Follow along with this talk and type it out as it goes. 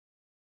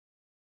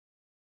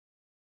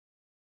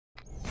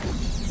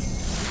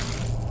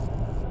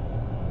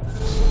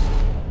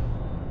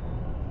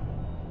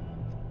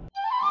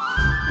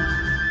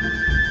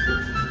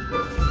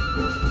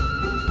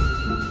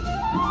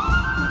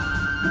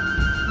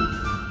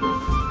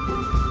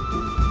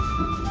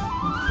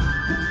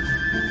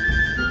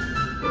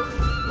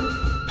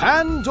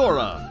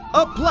Pandora,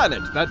 a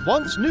planet that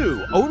once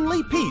knew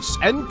only peace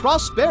and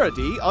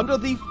prosperity under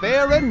the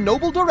fair and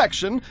noble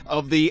direction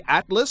of the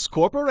Atlas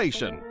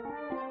Corporation.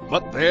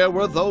 But there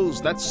were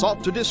those that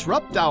sought to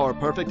disrupt our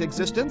perfect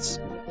existence.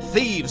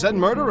 Thieves and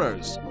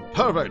murderers,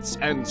 perverts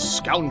and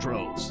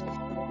scoundrels.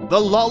 The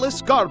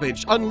lawless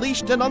garbage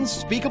unleashed an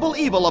unspeakable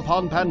evil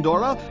upon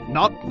Pandora,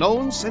 not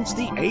known since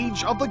the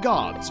age of the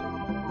gods.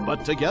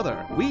 But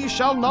together we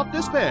shall not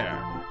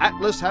despair.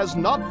 Atlas has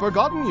not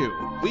forgotten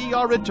you. We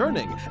are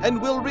returning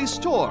and will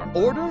restore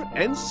order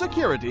and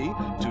security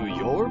to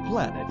your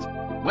planet.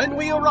 When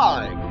we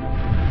arrive...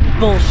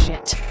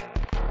 Bullshit.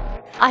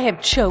 I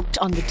have choked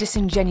on the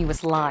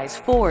disingenuous lies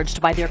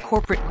forged by their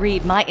corporate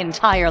greed my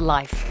entire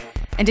life,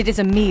 and it is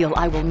a meal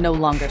I will no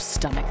longer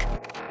stomach.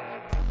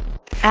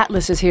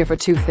 Atlas is here for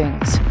two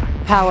things,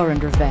 power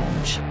and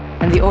revenge,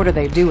 and the order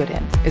they do it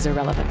in is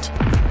irrelevant.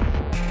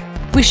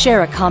 We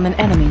share a common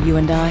enemy, you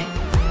and I.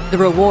 The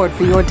reward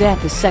for your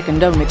death is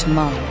second only to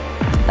mine.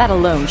 That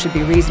alone should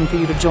be reason for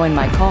you to join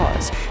my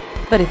cause.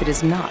 But if it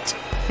is not,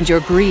 and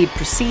your greed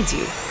precedes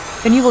you,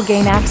 then you will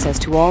gain access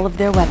to all of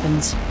their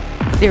weapons.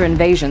 Their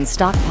invasion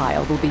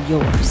stockpile will be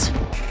yours.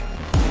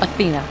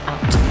 Athena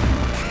out.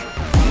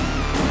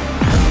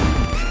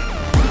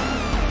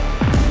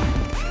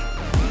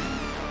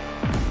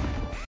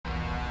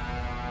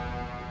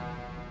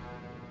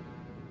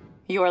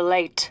 You're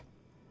late.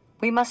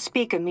 We must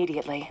speak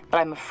immediately, but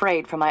I'm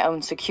afraid for my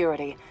own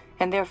security,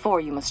 and therefore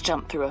you must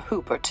jump through a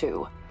hoop or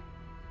two.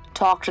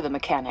 Talk to the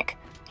mechanic.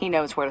 He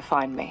knows where to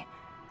find me.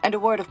 And a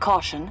word of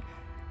caution,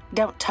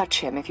 don't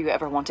touch him if you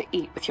ever want to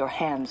eat with your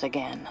hands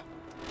again.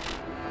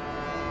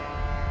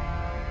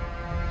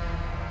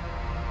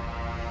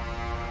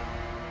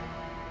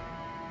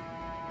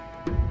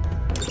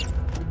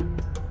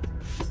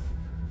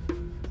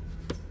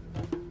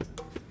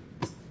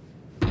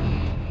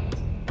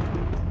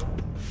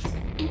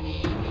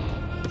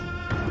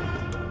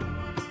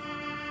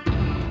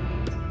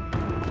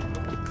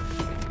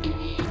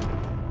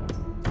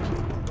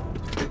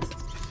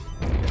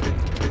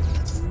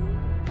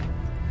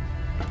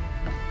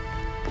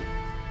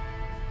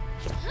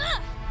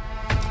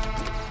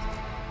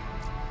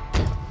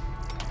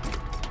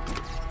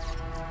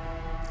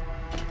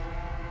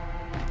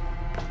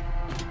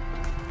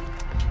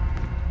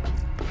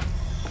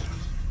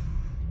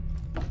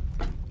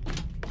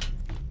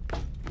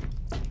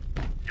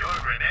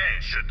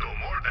 Should do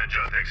more than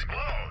just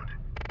explode.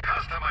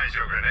 Customize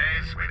your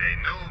grenades with a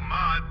new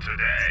mod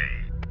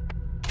today.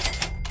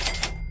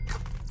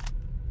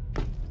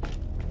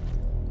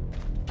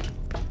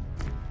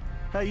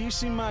 Hey, you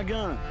seen my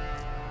gun?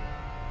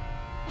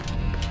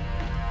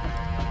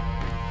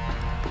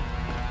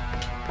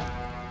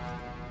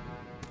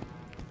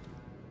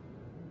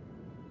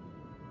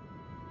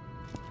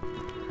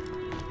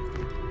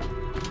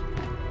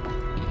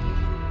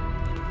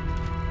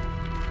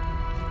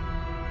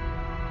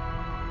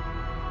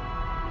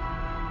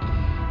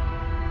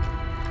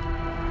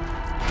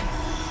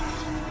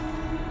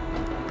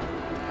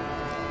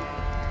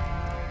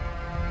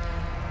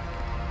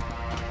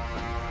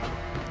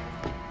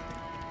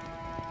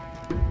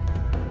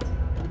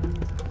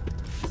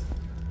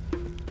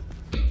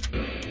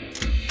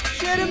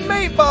 Shitty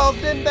meatballs,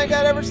 didn't think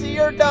I'd ever see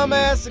your dumb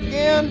ass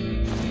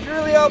again.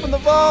 Surely open the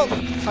vault.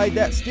 Hey,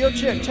 that steel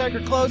chick check her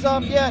clothes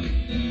off yet?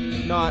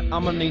 Not,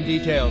 I'm gonna need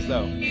details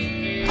though.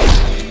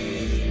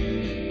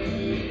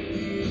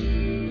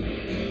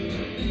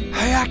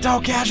 Hey, act all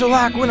casual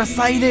like when I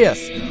say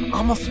this.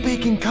 I'm a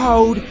speaking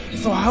code,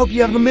 so I hope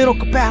you have the mental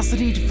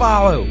capacity to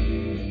follow.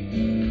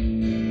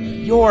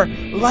 Your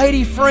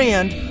lady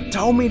friend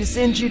told me to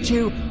send you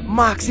to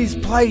Moxie's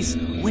place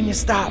when you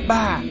stop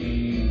by.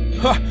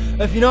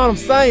 If you know what I'm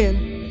saying.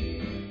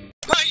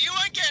 Hey, you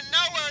ain't getting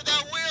nowhere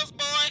without wheels,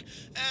 boy.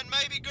 And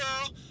maybe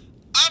girl.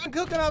 I've been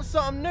cooking up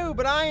something new,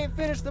 but I ain't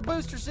finished the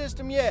booster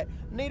system yet.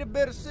 Need a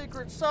bit of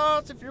secret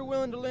sauce if you're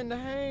willing to lend a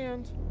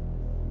hand.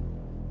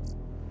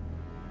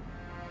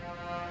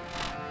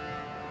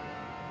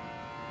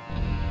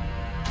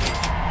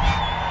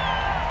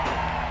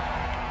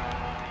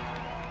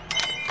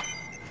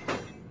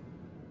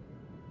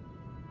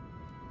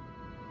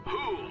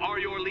 Who are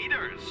your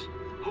leaders?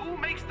 Who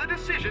makes the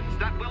decisions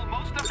that will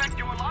most affect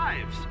your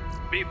lives?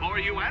 Before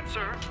you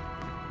answer,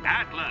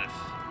 Atlas.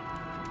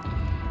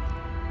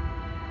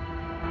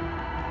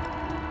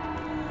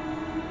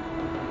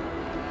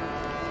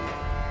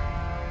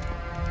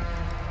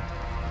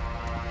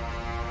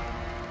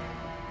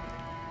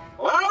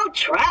 Hello,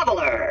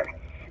 traveler.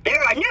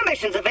 There are new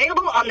missions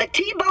available on the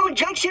T-Bone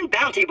Junction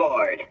bounty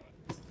board.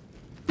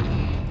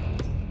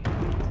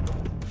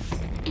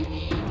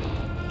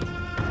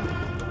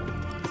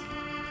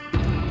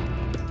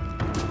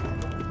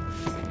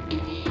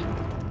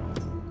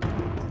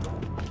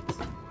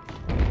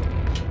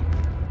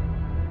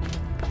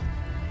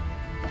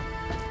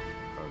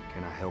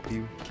 Can I help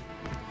you?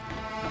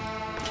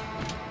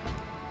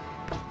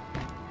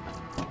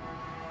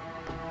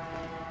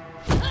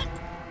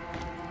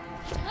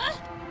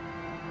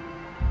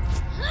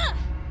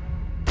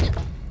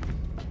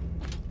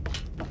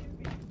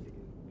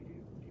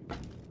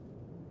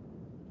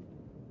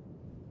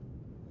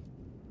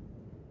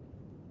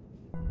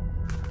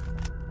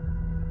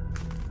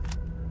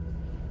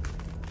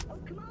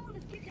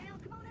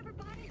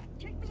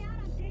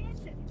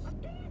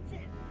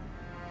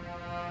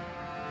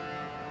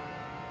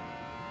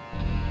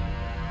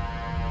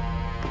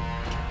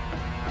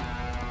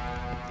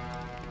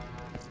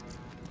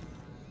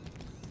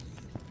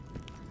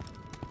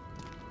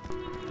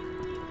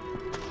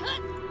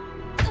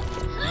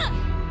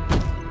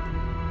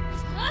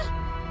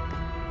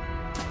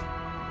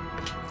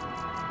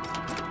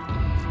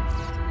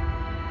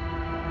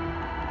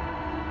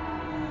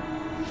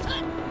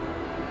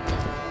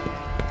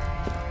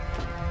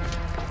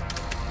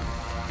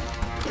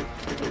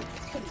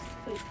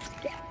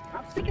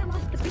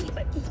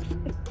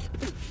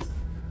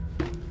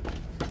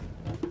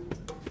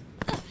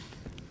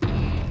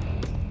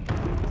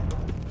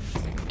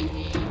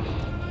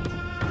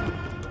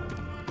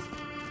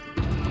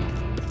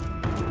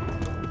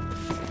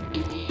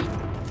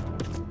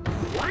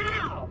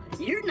 Wow,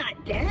 you're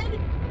not dead?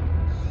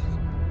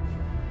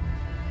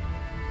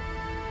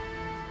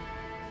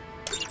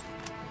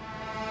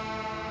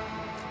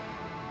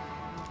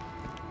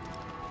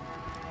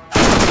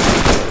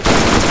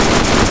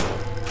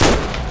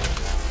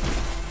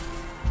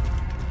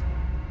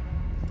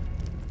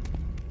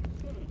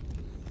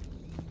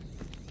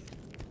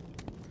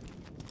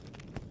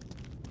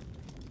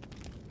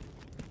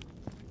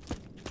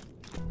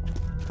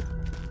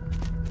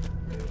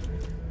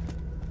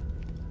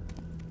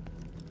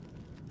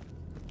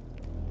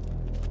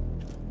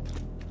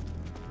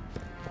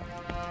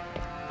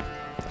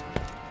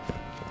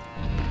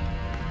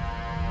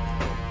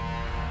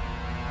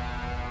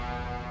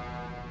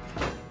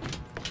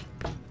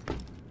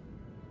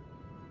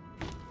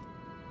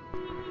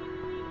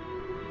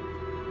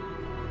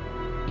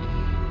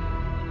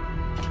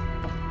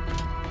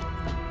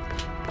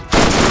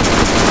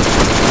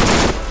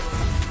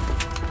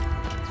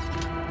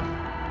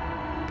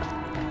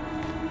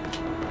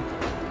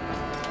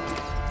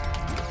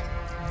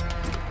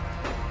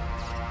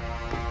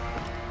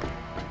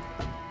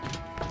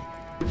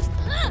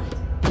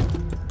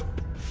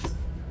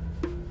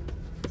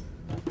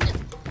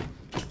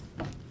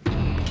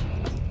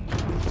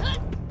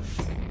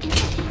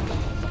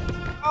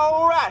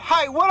 All right,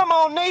 hey, what I'm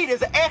gonna need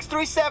is an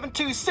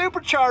X372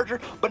 supercharger,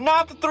 but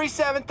not the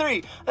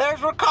 373.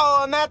 There's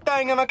recall on that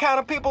thing on account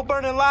of people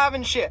burning live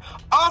and shit.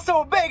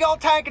 Also, a big old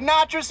tank of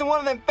nitrous and one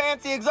of them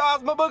fancy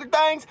exhaust booger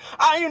things.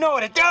 I don't even know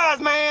what it does,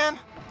 man.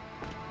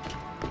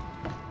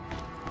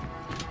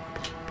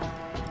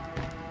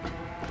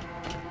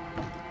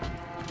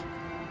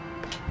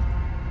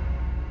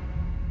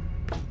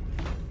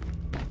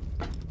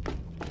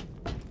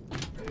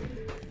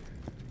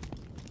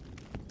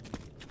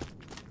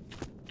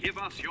 Give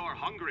us your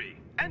hungry,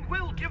 and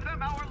we'll give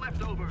them our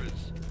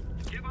leftovers.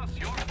 Give us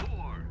your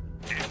poor,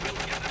 and we'll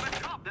give them a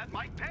job that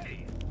might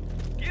pay.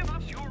 Give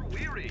us your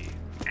weary,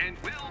 and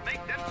we'll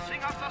make them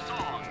sing us a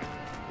song.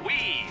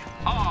 We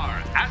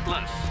are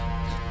Atlas.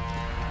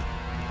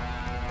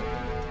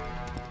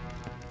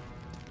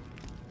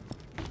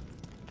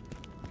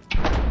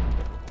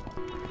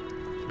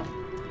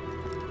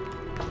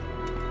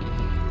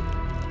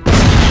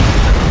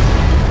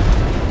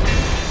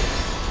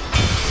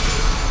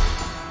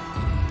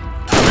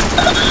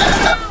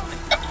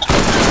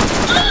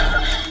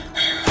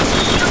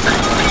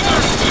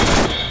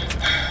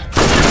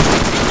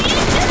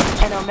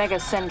 Omega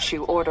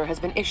Senshu order has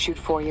been issued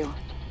for you.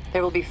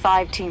 There will be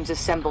 5 teams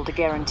assembled to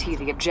guarantee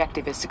the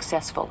objective is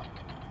successful.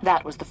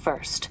 That was the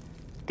first.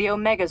 The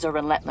Omegas are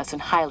relentless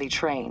and highly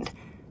trained.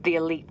 The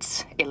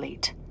Elite's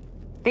elite.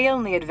 The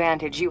only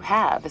advantage you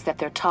have is that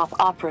their top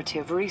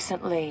operative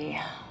recently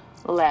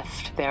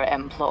left their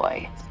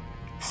employ.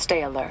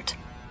 Stay alert.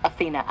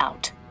 Athena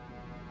out.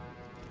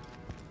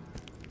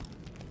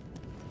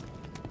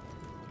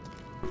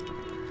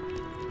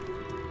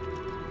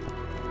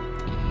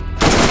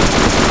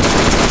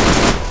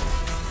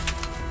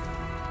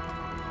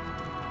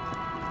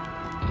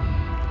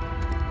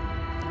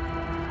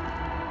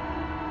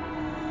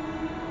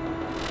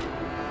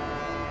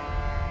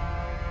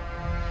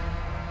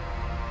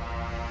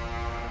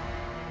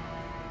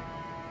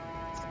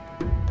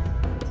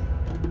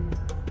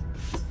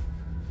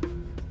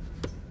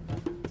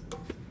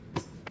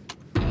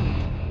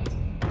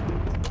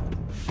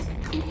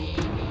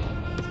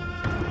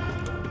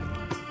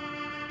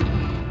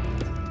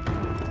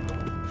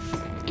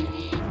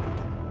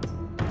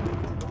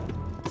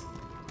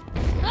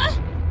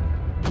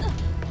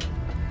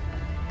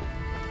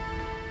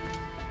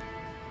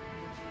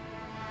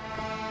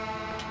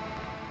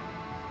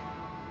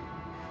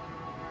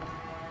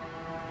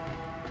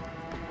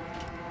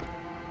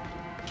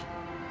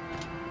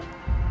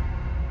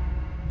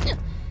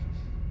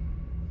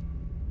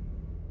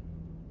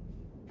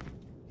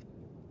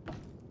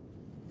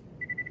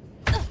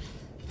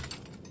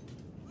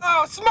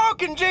 Oh,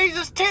 smoking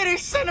Jesus titty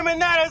cinnamon,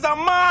 that is a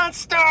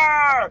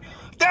monster!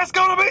 That's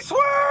gonna be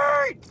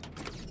sweet!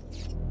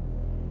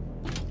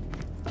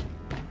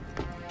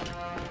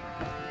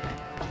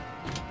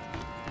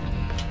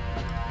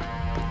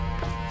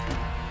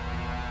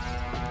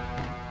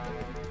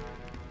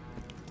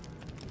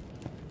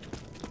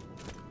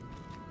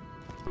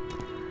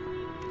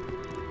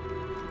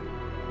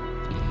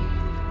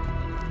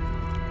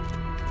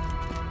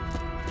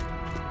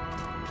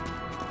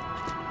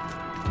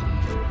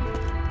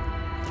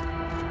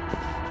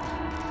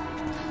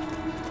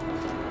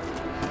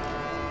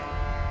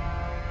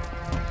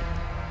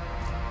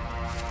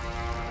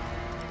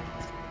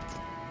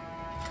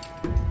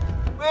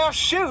 Well,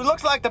 shoot,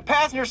 looks like the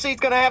passenger seat's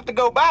gonna have to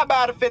go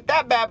bye-bye to fit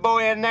that bad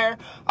boy in there.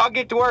 I'll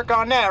get to work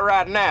on that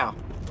right now.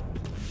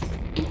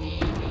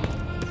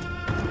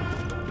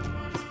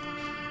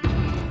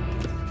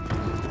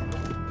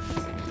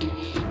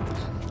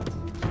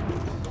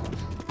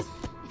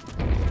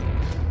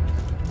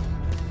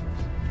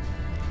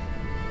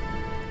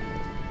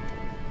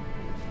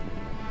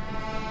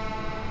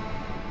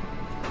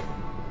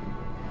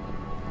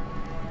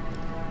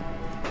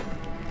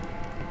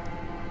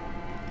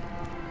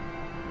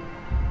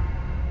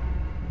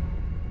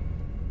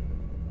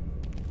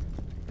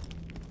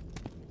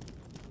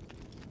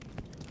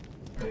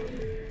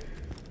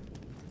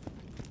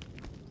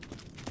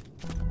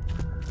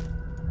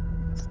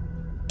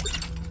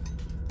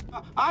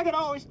 I could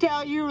always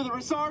tell you were the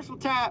resourceful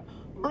type.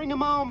 Bring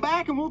them on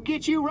back and we'll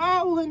get you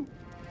rolling.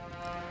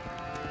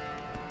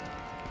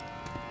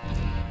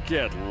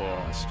 Get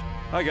lost.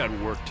 I got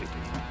work to do.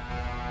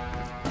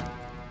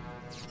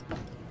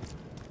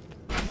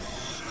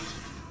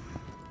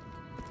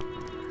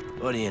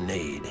 What do you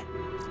need?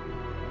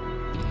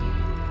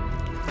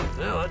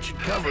 Well, that should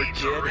cover it,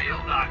 It's kid. a real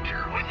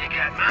doctor when you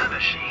got my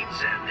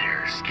machines and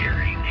their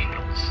scary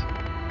needles.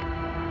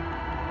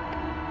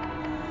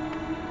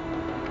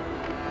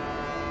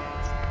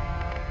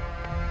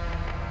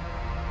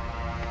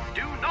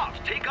 Do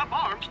not take up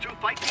arms to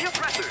fight the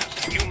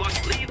oppressors. You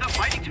must leave the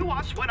fighting to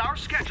us when our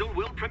schedule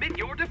will permit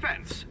your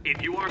defense.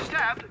 If you are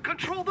stabbed,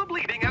 control the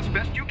bleeding as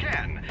best you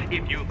can.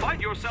 If you find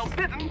yourself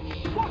bitten,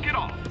 walk it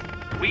off.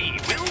 We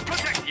will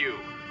protect you.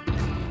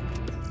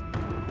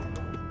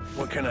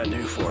 What can I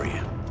do for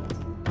you?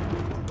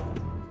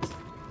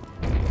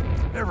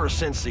 Ever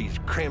since these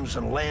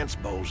Crimson Lance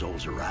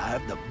bozos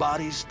arrived, the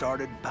bodies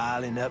started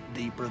piling up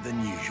deeper than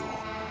usual.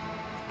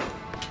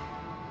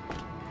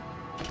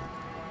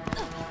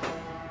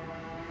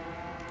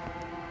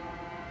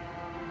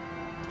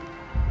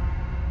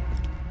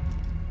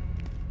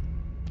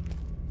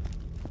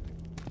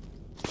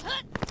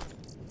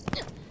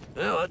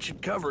 Well, that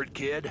should cover it,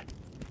 kid.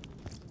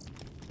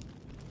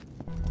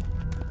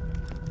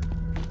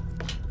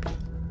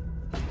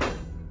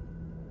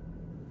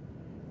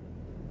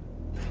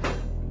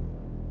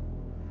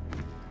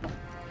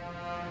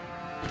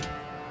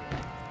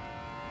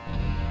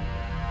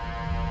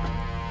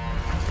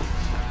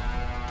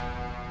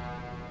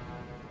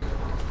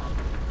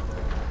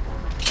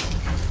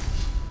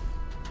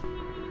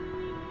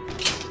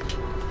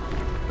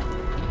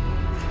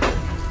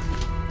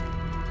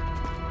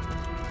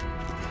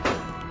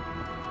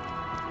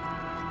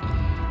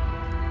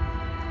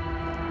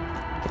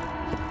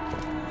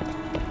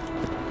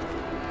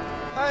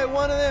 Hey,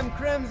 one of them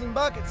Crimson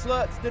Bucket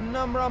sluts did a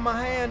number on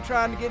my hand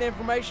trying to get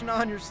information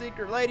on your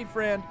secret lady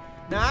friend.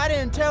 Now, I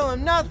didn't tell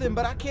him nothing,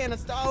 but I can't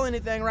install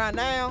anything right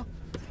now.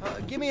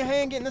 Give me a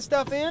hand getting the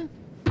stuff in.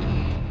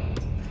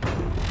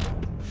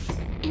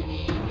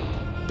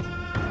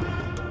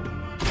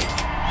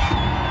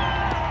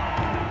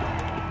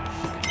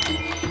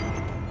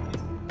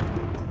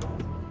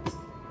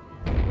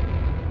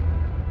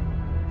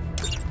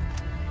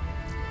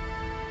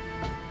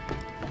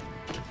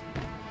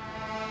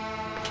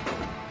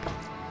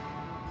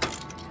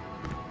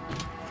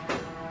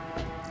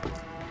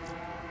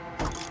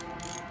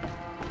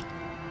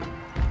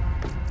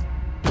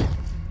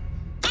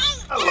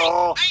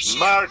 Hello,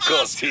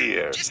 Marcos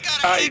here.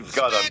 I've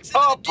got an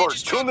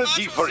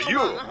opportunity for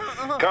you.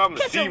 Come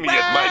see me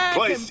at my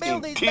place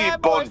in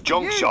T-Bone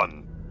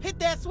Junction. Hit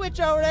that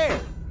switch over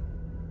there.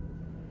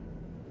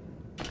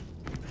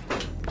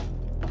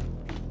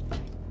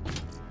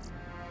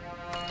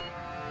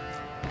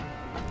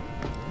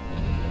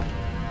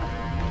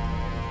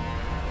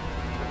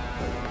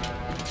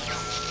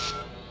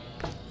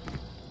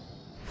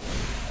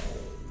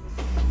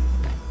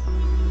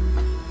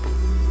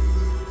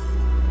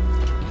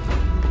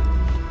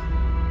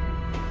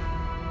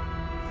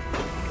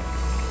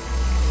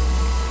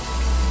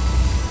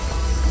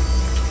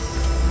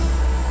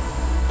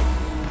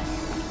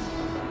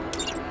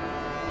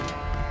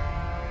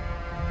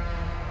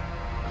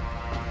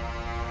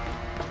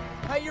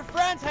 Hey, your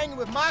friend's hanging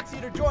with Moxie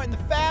to join the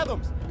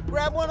Fathoms.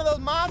 Grab one of those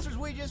monsters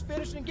we just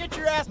finished and get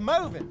your ass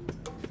moving.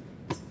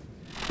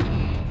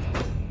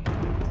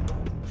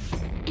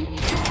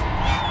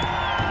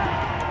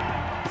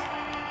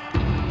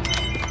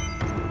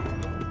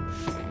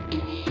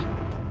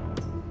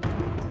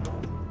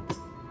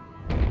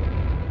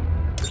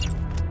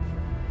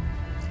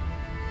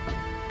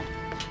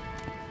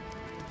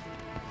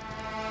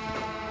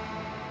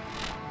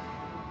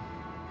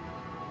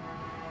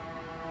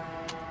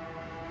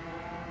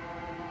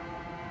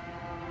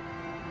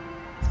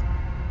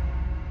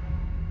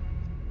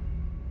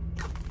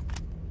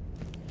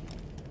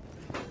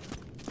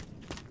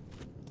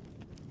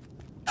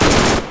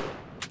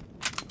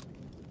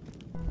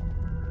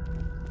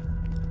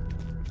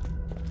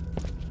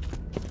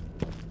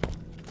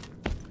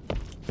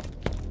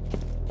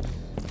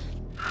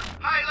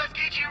 Hey, let's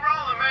get you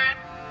rolling, man.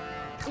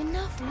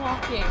 Enough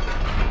walking.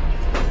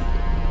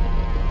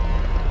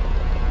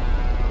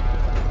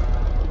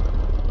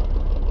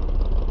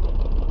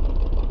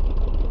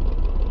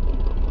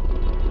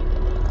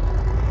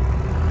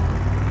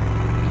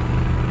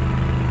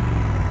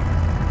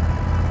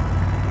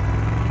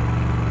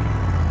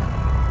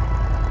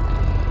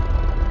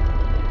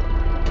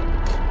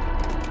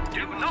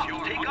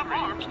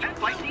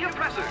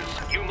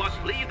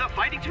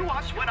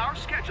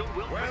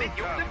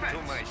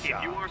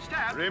 Gotcha. You are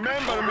stabbed.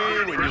 Remember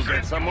me when you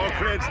get some more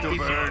creds to If you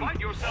burn. find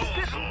yourself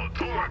bitten,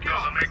 Torque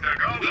doesn't make the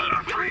gold out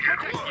of we will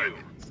protect you.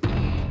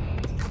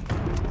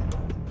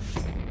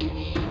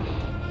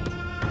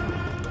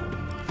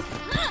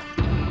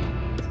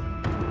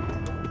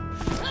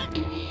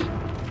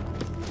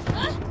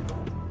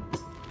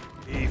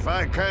 If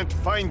I can't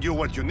find you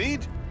what you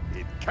need,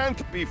 it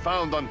can't be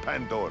found on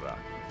Pandora.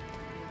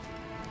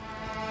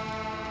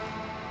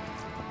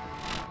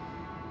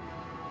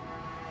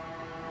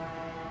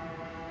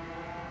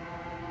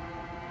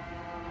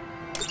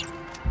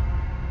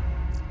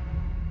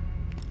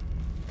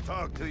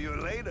 Talk to you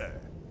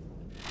later.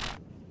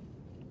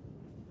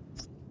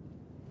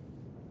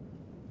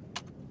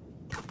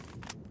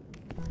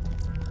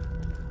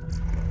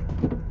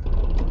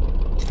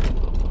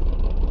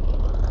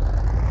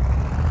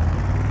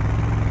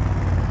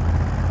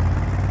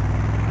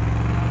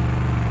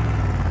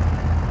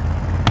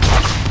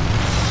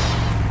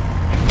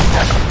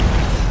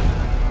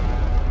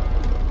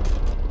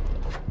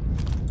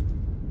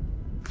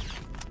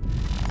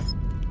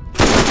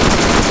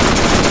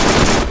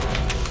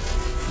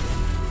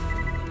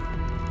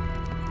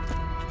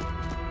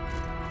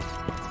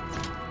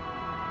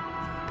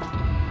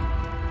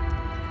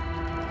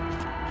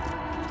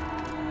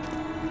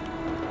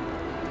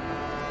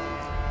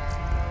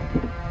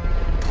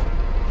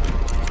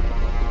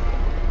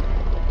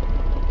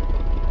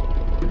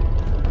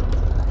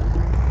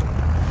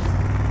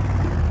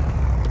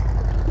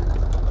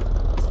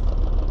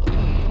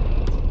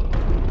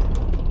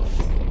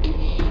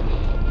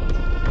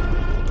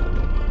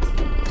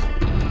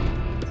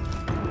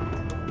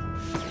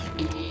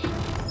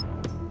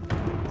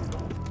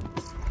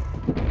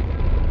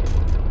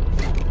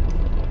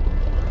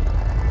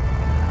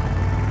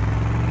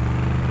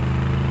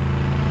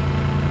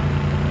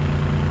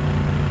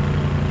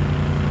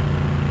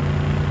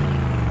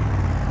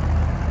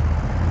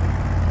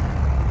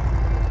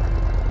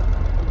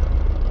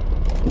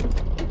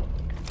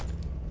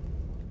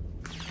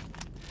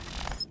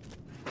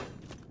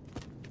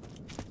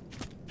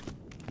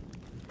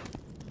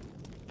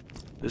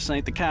 This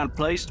ain't the kind of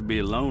place to be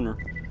a loner.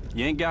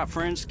 You ain't got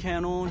friends to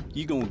count on,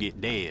 you gonna get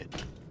dead.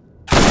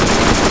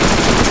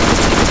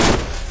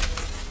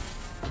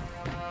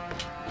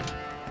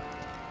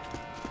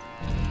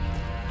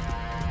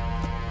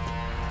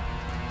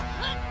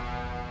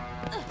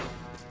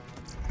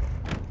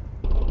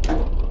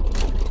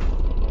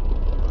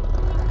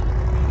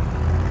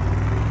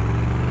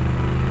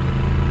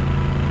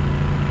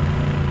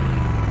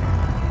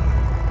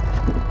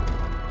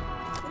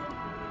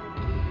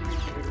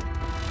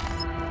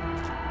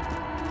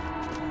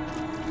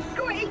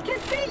 Great to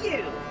see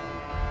you!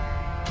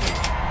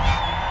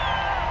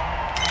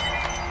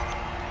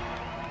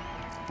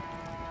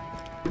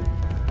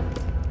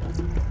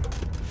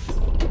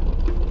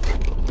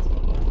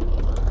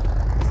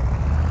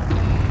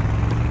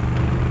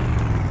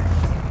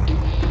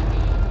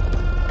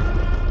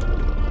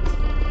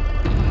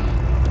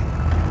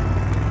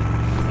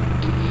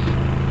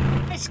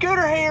 Hey,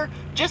 Scooter here.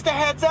 Just a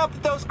heads up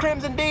that those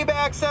Crimson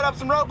D-bags set up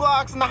some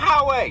roadblocks on the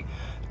highway.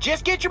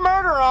 Just get your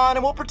murder on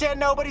and we'll pretend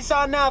nobody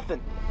saw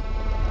nothing.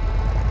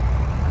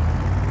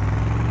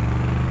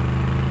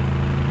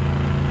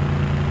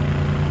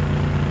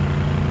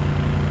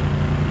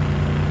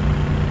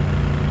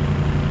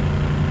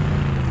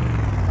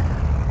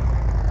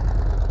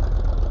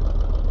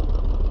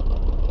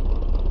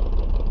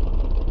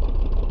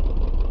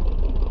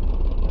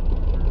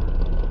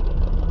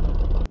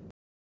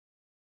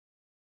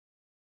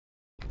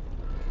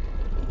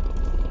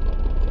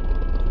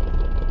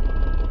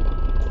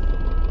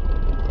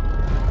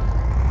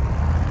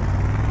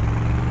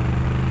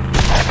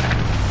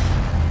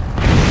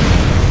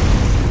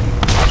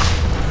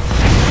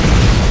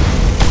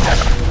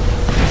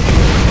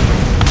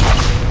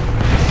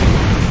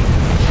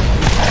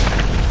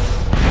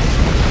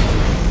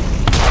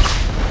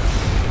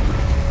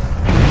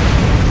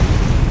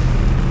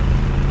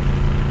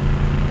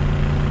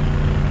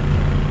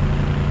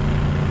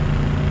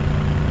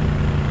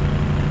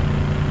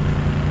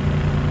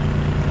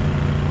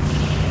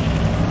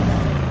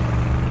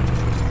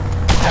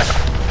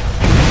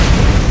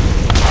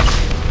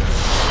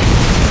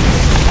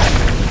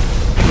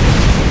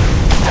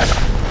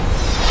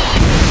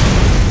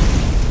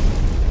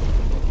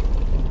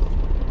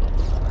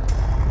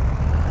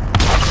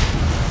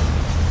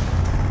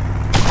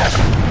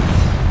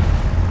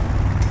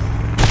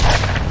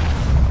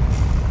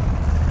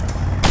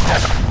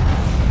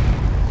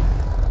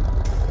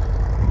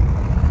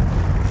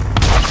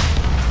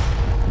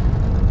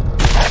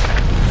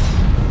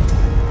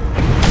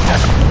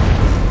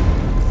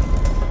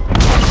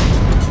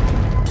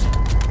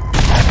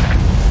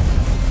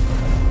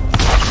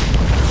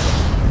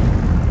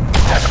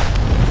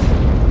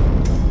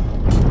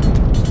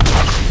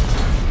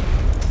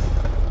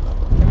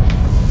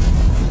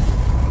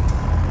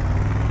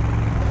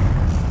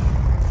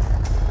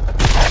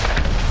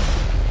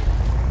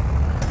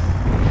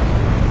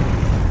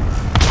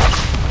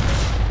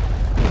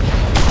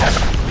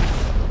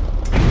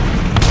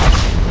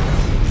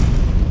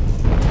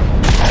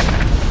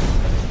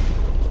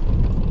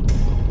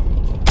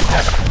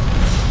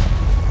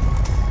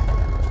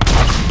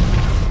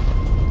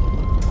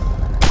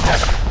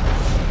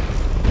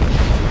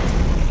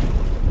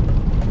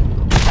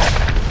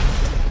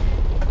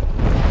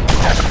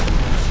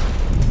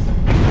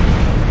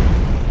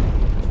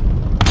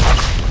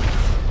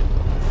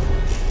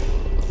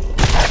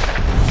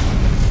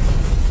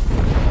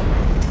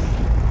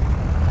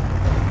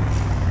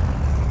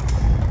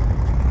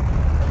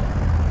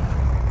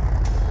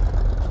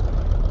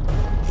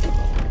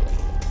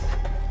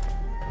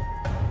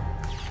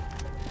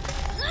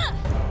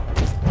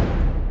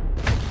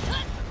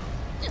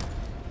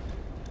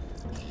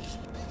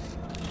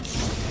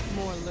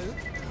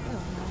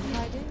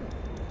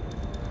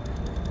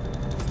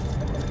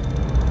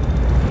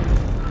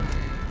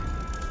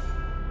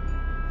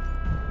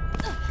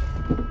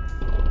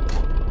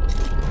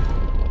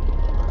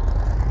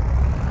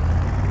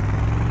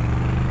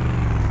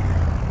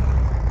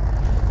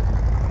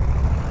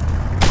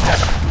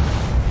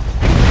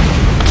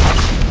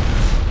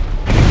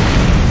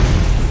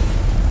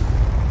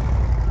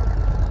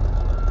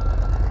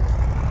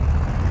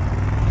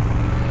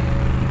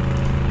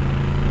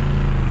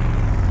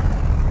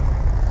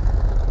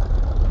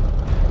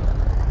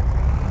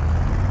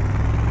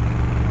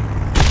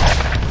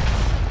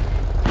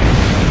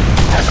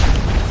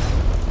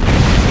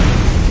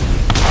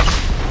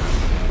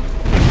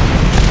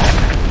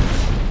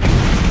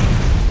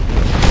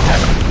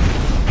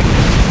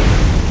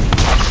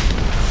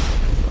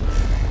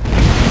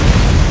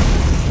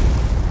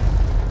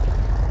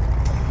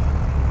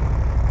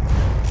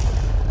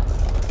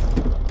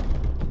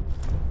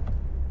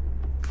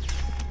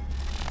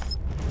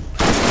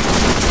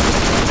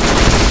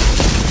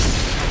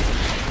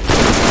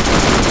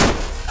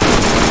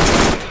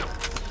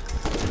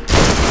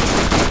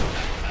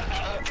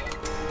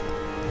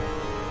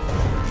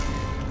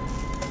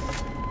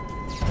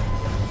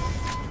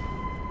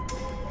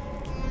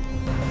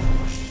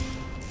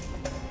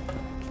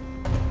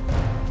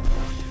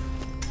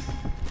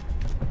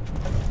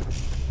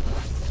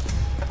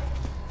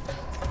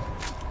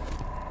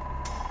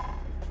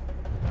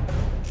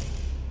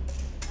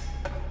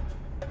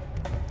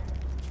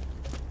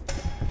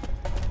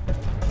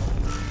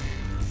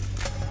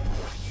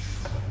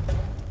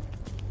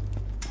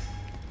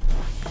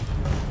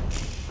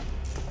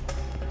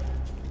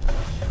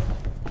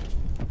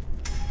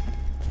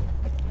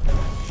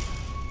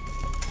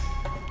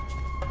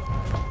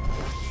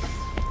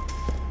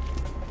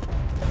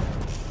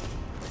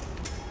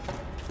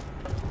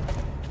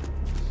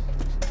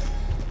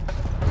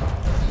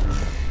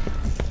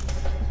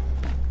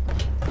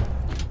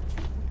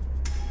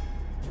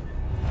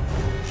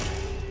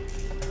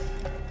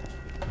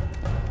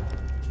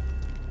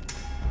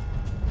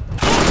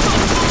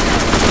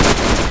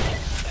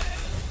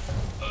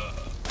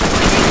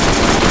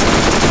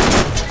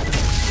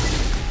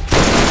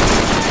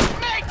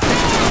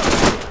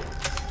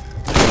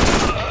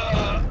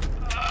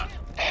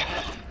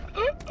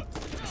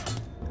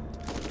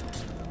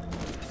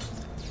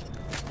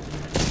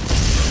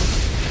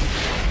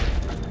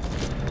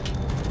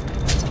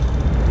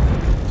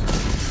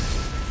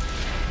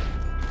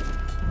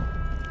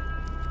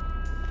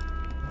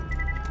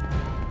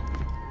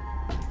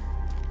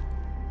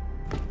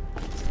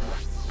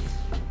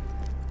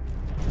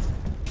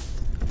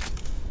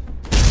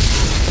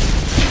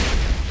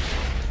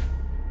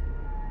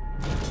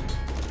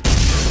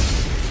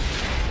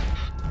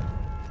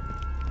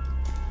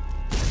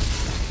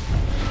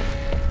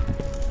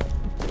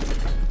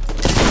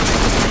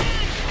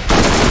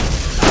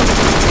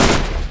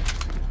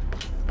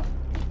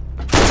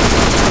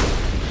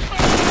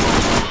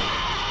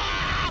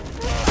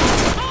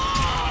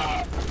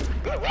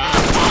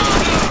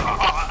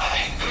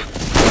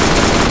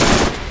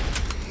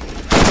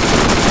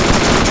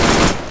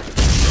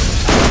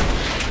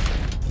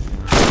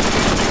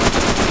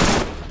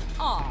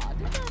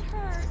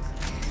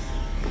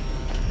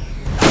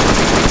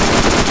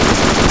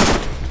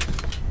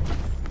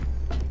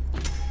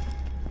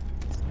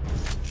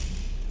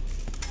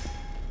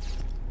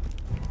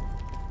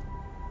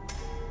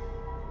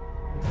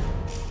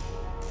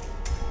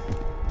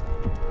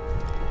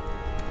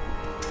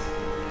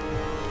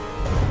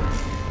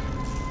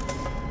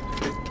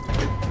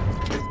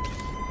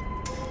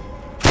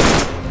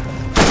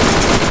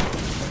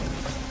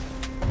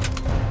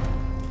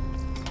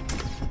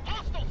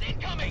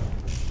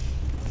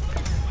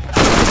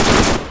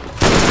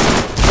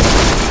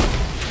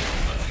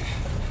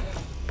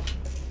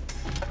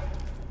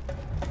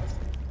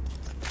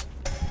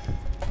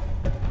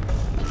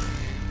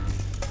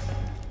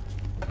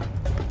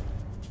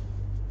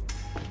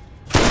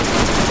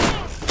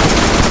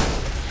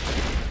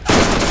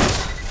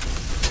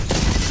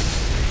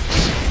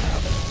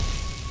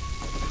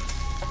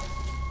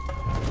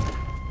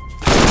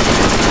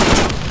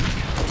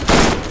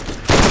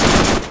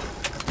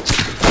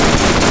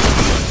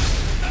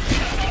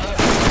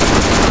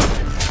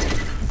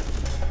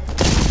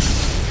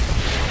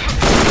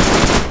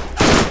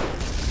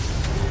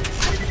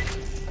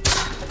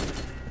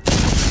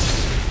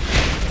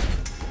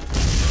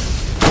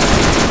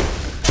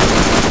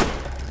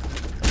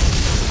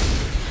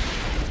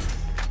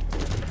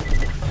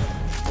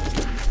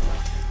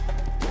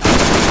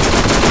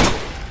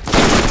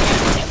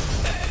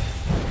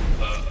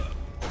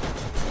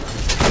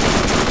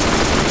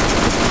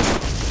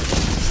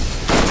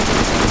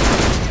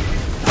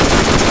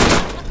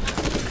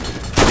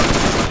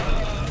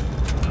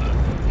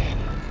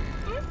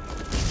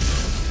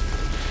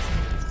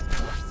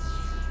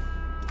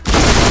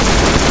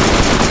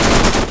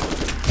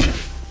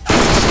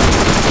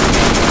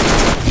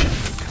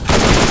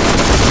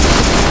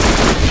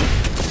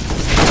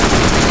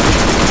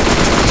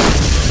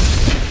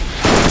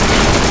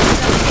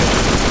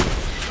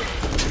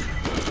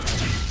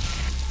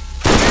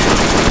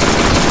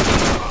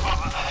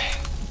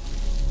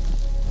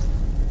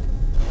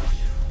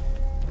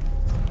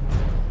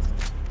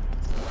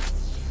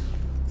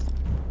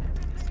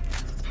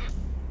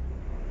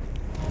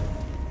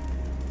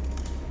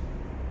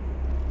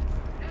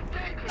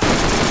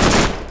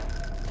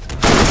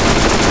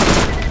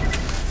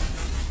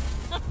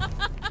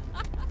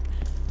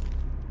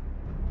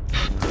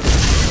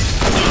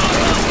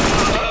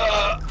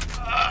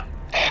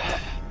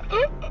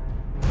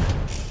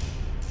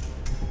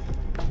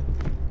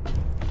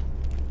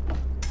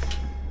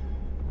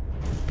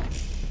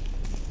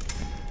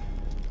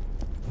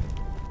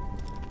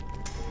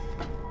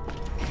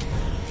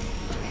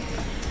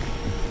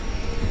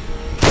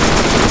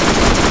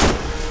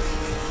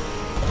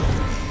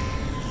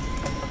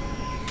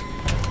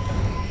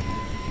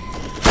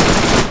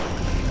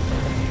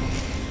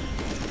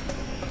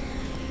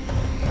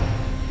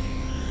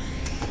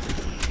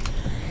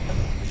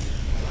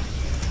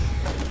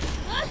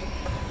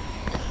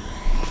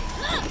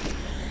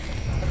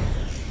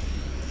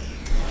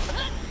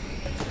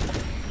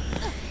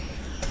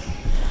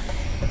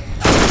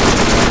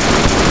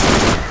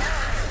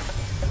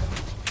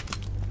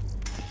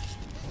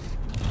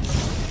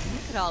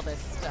 at all this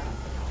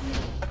stuff.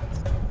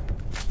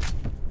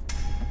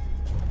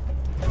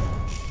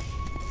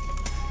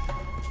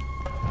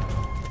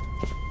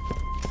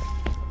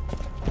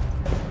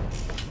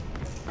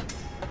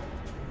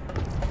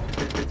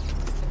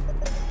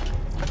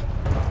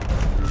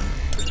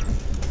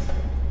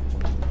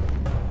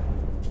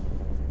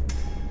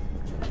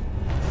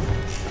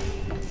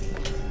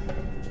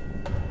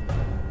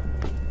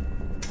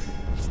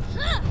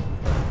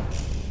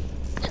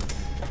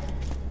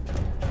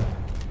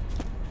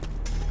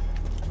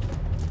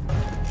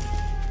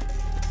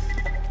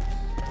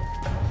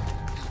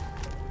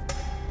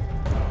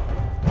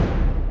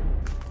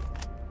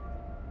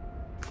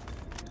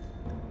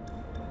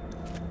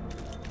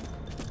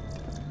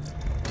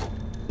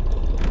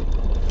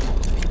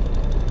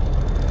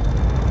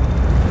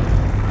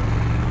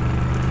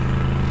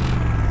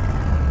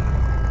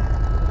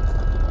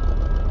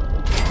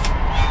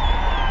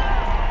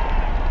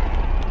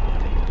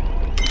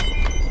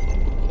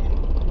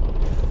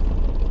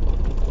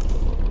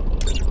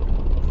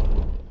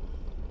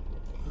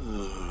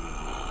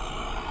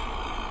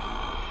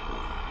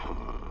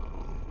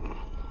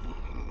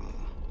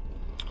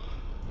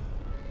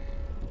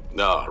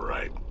 All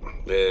right,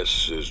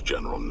 this is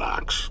General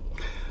Knox.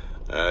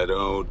 I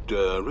don't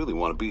really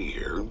want to be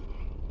here.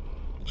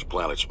 This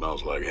planet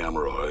smells like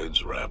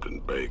hemorrhoids wrapped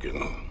in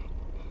bacon.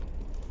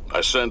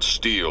 I sent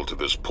Steele to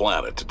this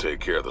planet to take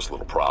care of this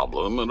little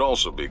problem, and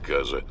also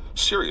because,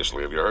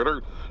 seriously, have you heard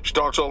her? She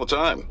talks all the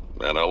time.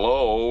 And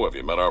hello, have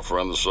you met our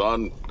friend the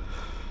Sun?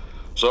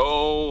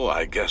 So,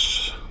 I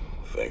guess,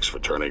 thanks for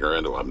turning her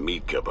into a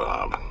meat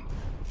kebab.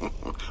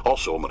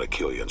 Also, I'm gonna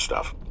kill you and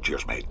stuff.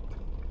 Cheers, mate.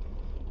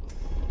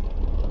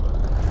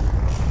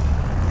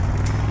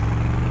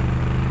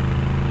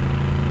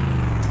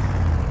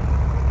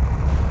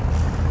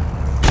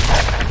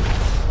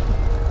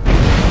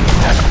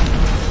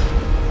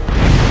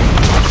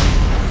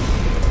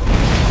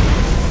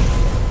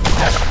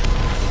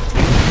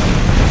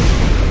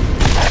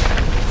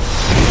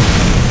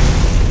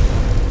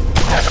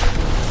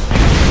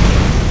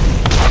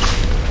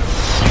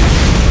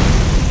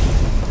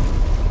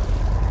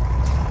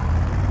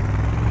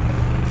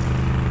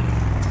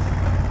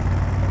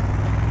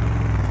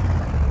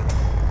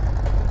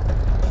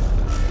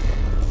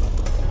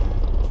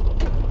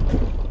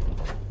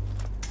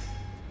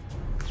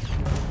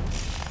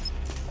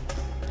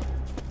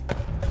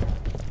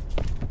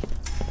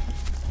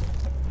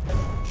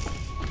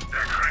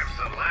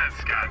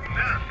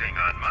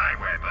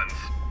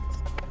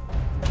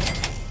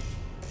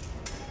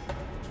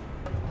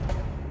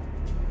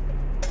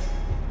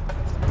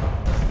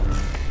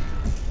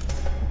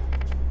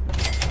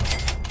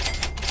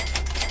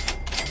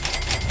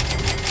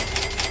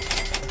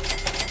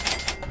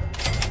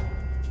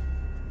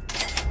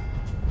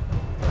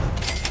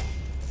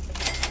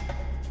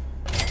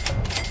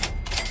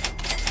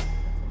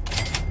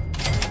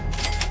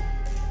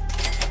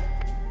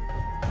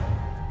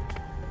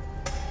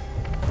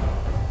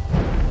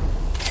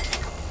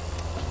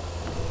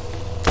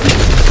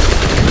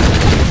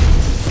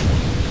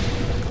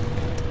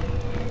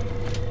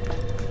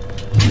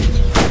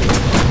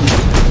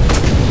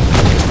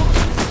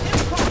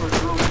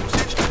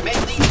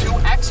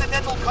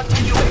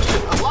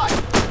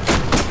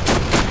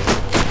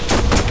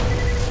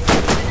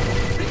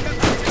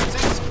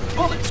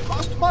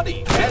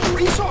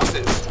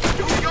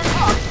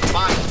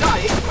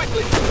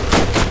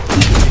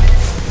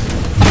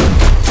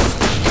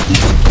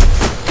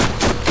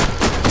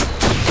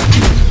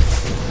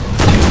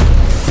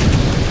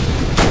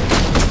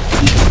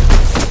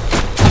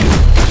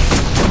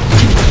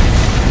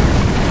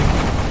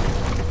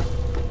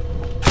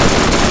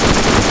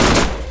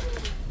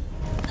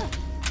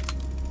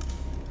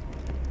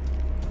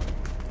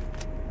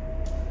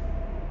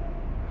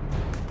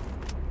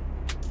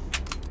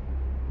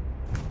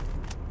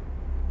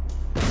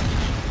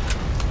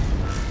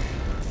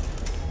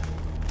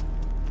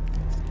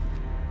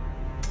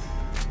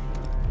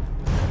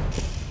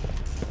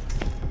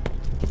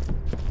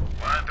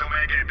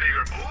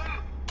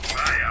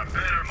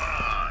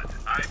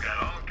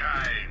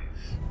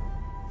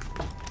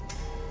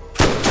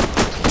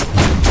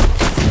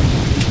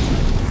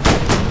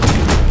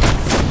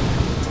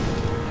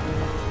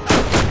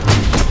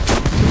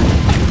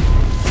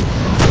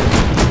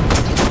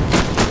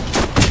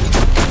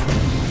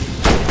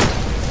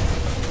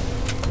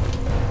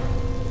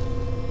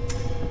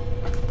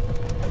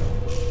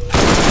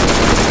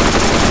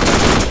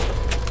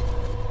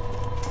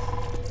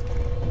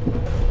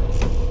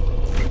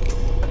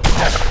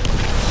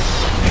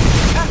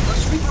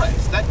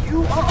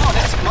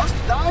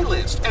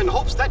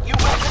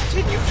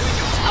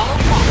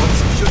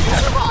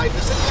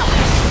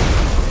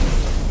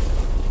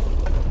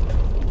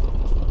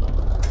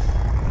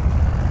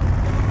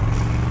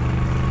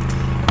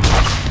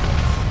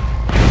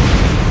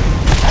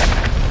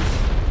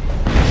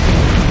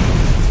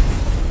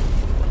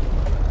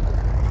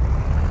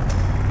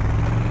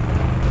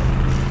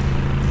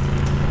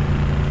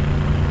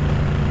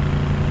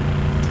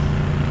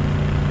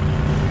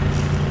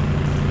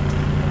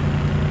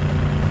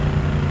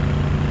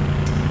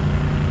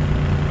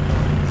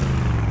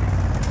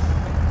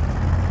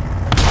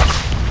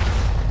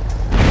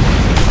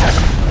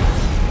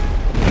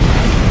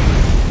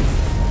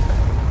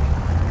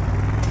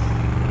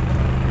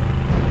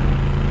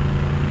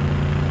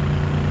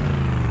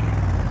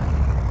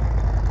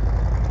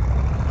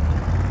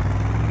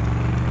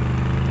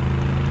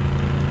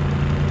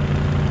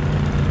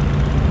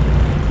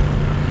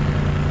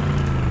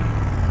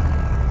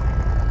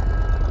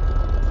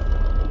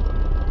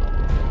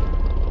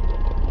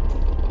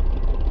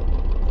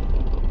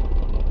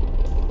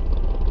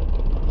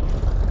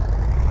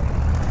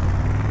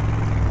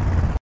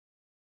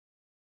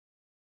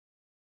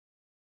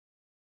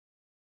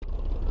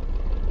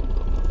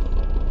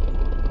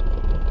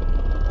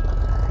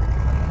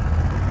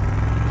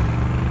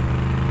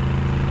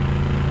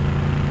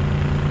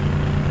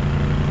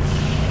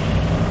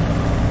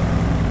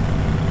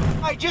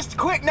 just a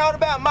quick note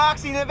about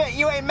Moxie in the event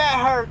you ain't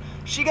met her.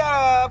 She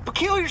got a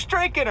peculiar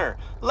streak in her.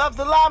 Loves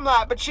the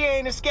limelight, but she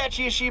ain't as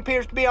sketchy as she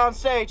appears to be on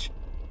stage.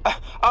 I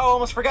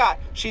almost forgot.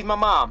 She's my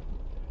mom.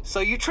 So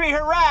you treat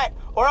her right,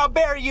 or I'll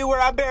bury you where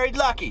I buried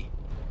Lucky.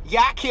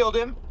 Yeah, I killed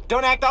him.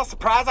 Don't act all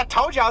surprised. I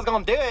told you I was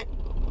gonna do it.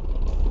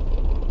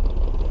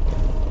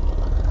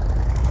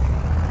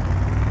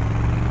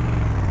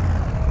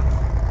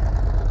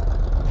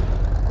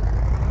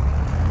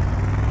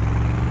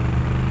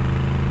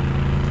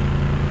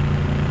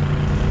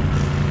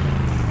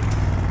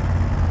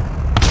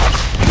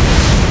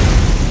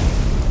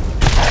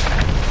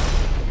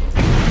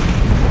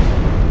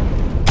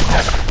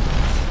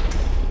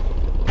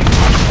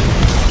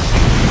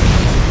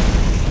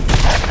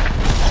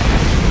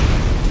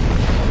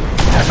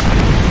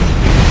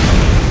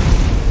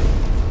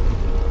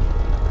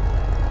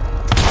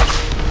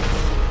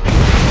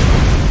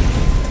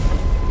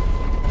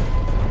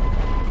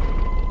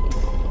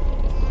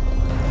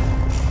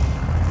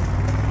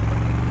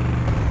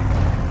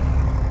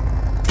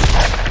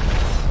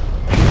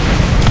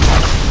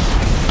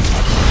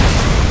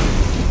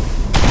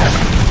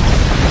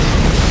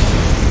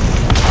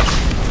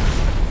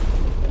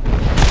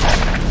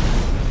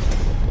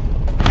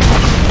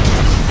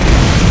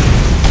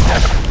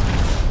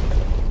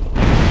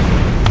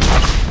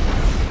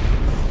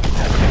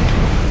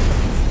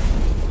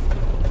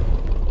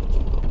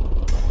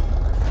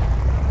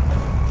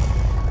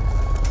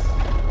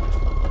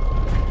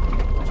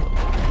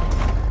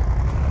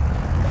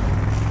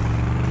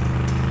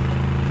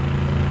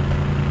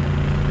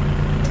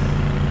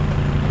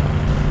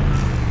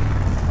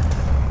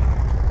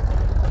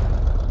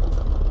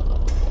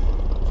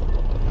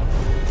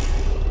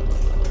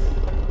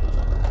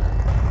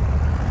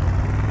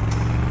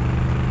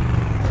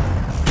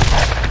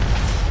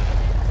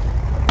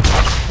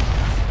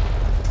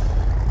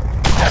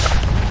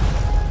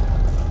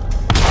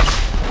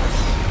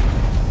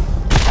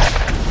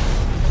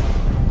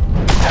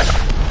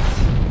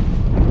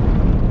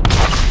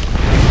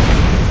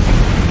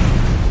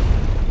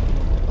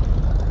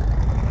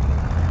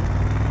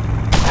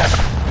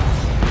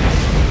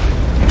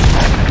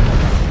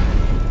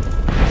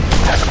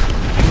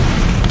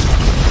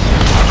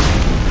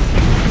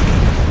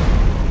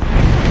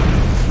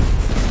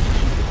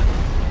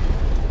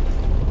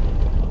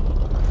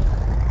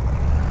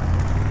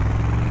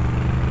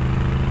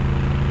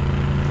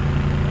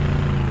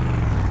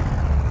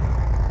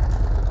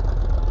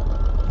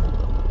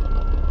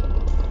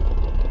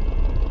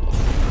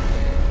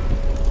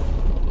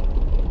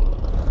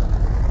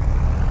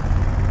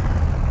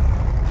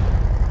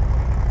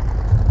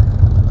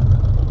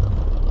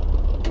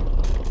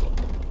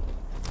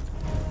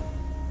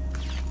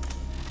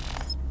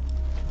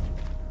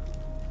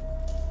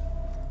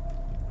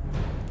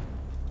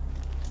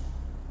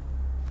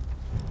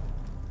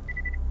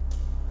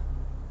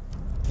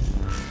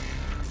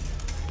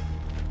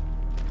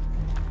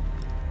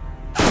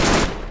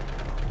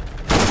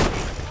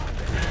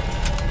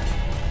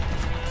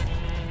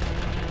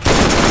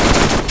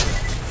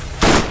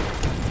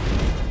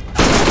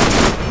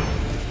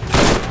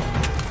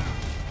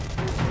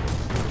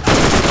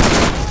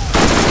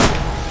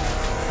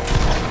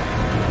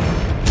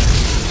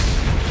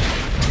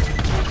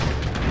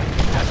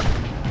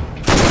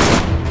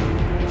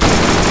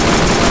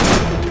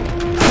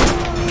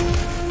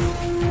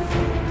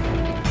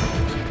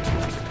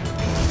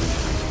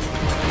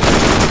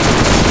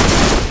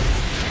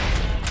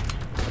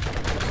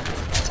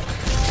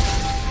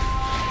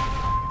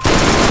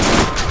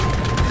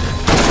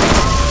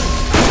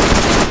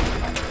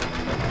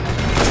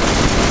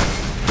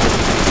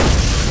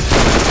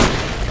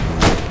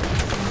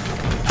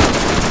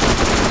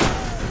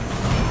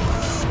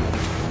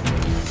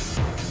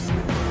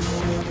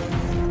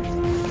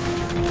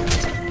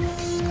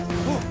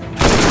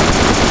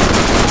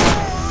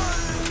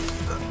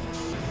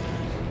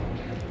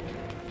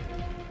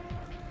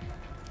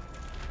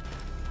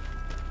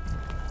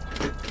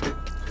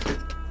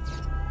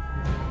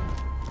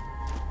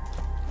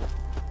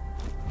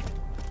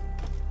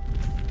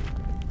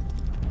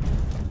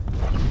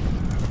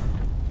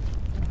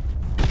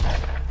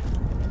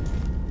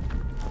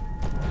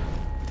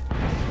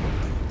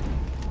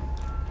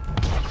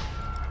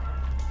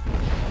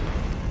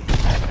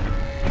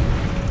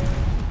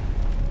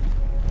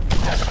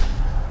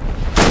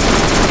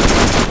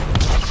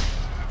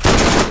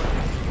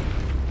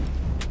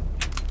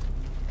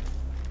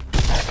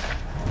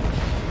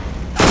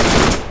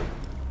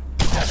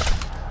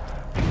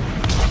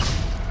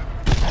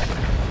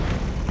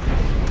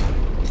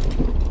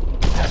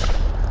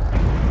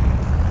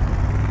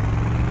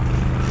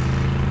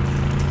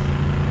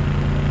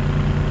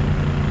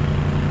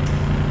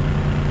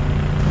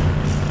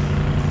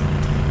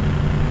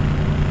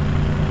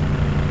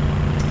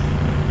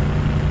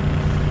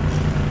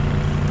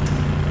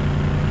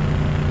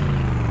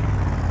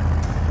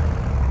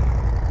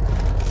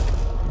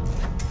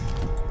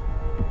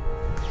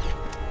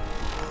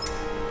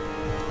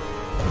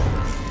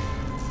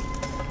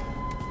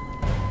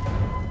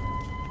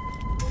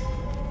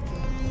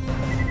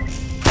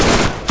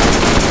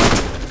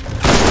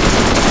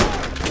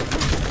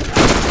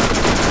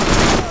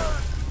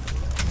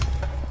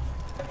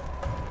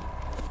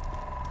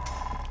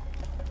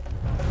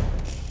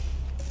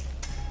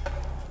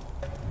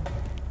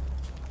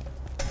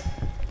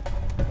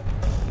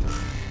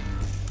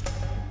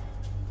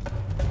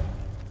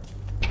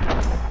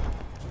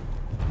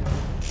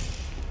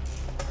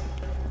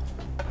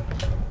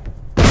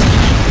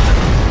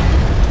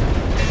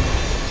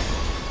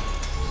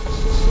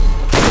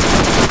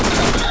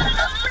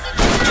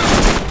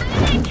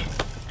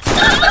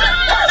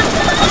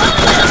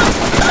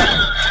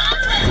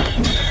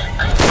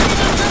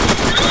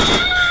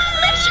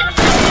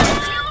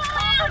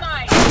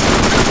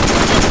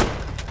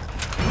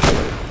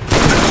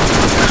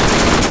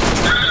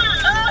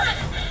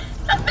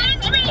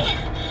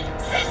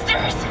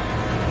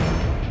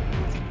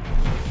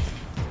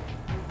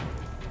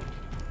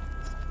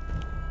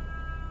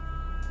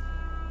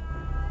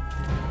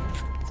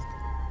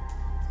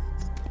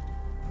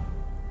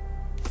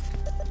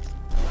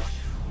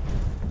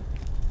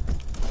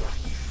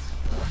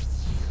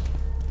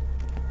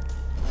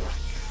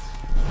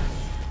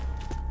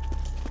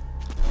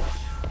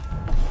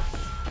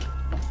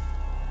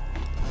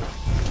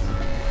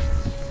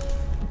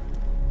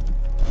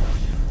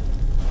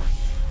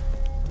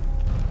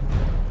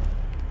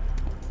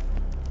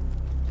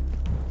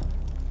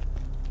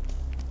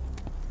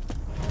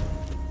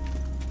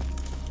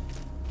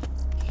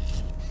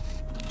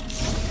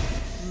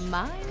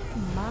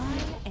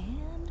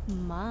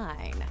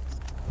 mine.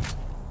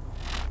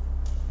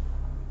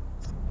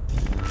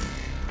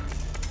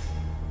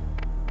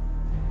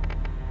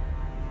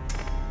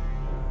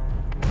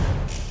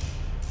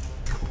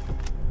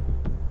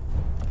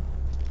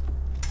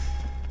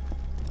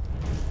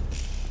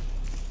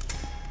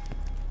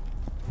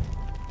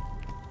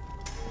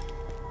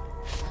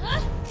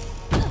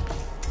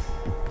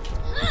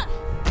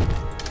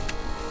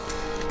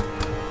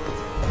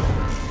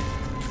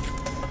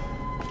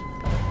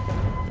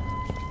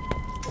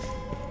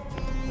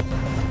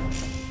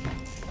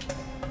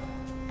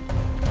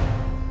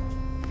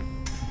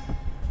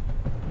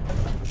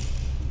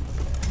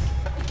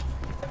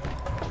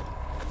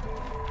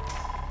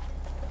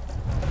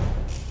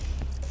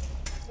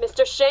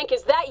 Mr. Shank,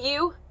 is that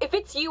you? If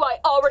it's you, I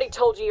already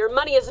told you your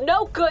money is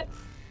no good.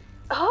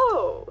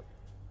 Oh,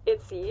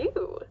 it's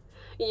you.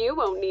 You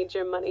won't need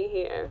your money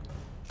here.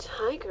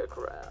 Tiger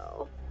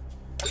Growl.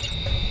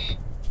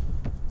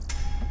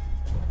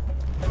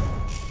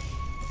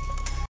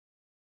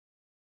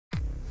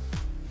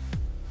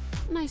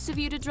 Nice of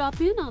you to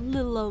drop in on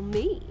little old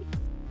me.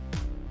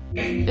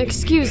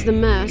 Excuse the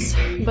mess,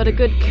 but a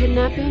good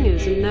kidnapping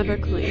is never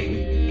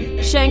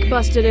clean. Shank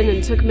busted in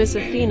and took Miss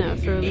Athena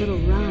for a little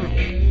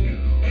ride.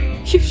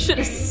 You should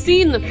have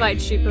seen the fight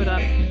she put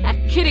up. That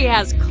kitty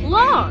has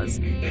claws.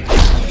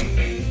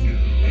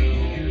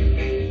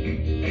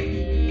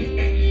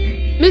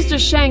 Mr.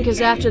 Shank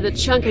is after the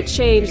chunk of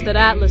change that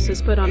Atlas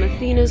has put on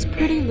Athena's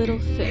pretty little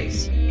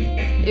face.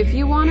 If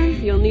you want her,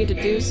 you'll need to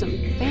do some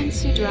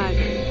fancy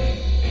driving.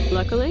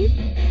 Luckily,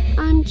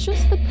 I'm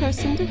just the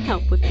person to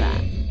help with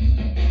that.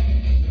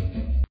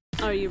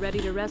 Are you ready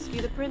to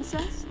rescue the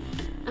princess?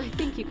 I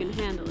think you can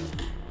handle it.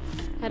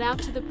 Head out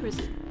to the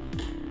prison.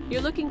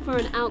 You're looking for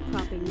an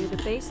outcropping near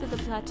the base of the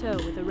plateau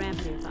with a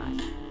ramp nearby.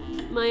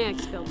 My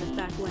ex built it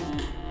back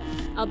when.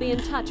 I'll be in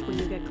touch when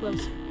you get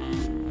closer.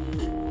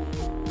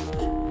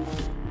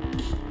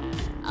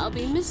 I'll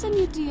be missing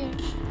you, dear.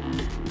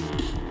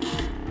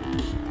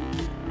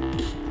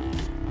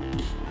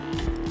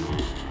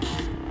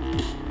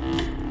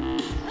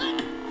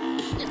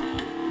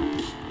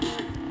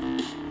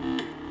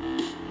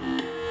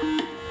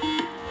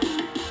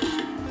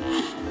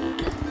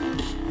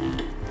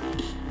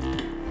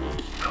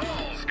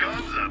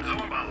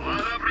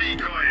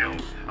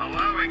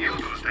 Allowing you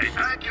to stay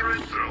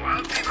accurate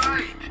throughout the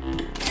night.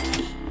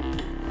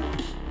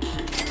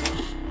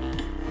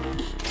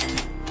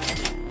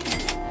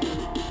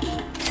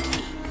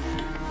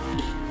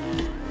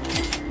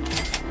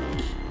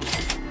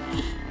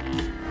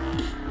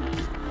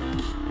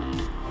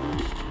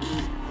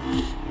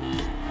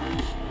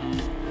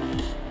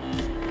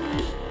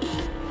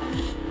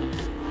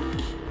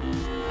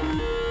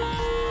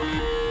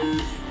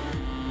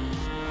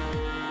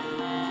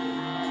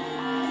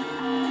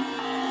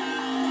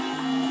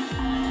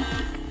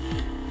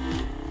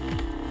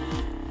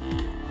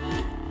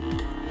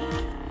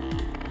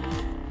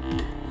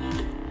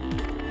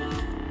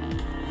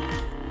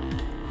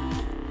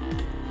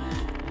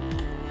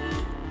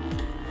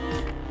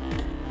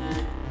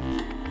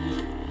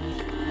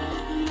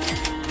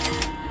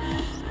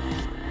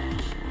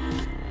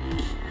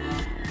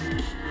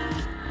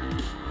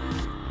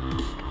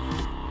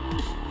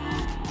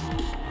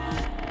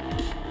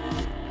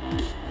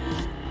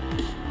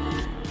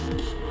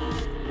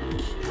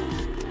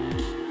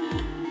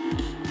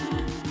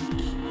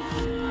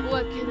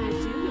 What can I do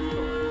you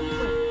for?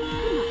 Wait,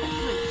 I'm not that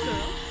kind of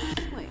girl.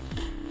 Wait,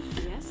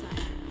 yes I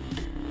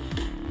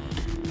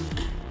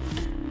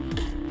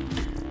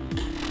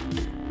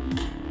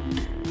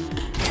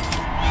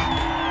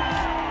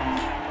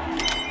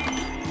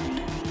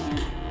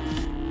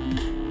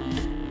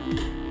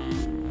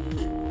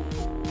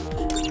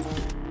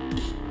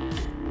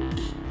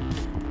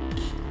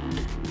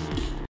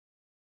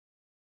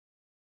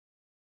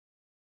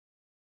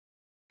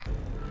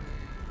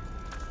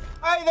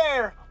Hey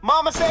there!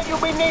 Mama said you'll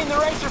be needing the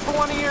racer for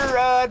one of your,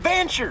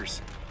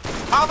 adventures.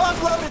 I've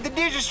uploaded the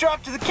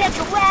Digistruct to the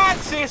Catch-A-Ride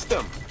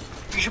system.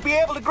 You should be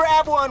able to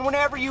grab one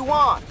whenever you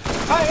want.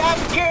 Hey,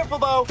 have to be careful,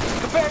 though.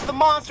 Compared to the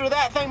monster,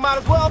 that thing might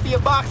as well be a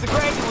box of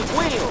gravy with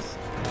wheels.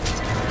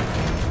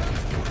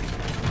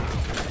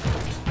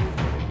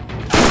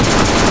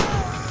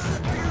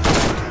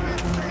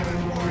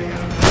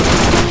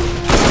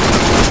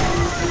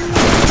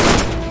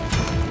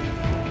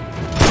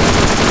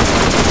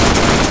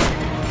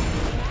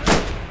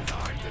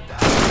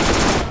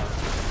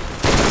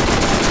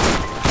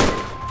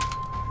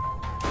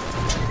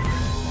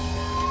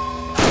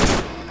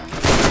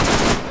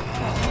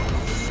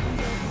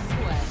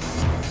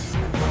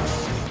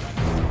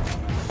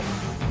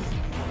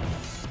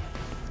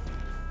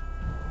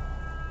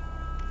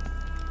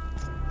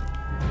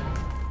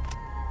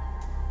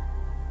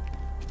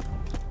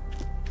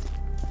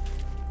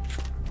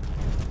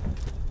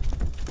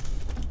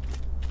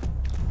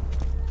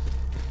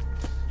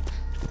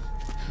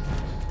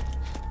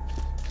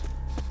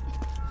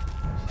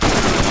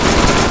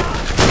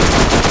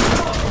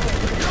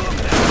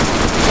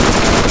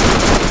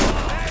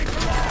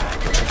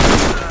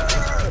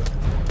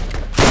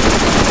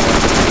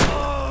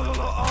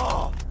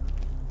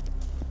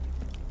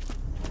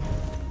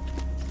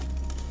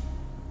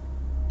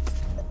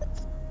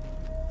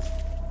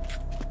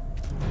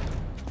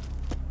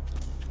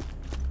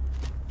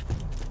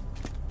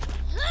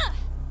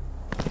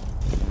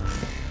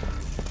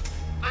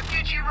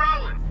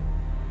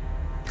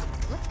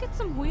 Let's get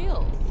some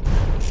wheels.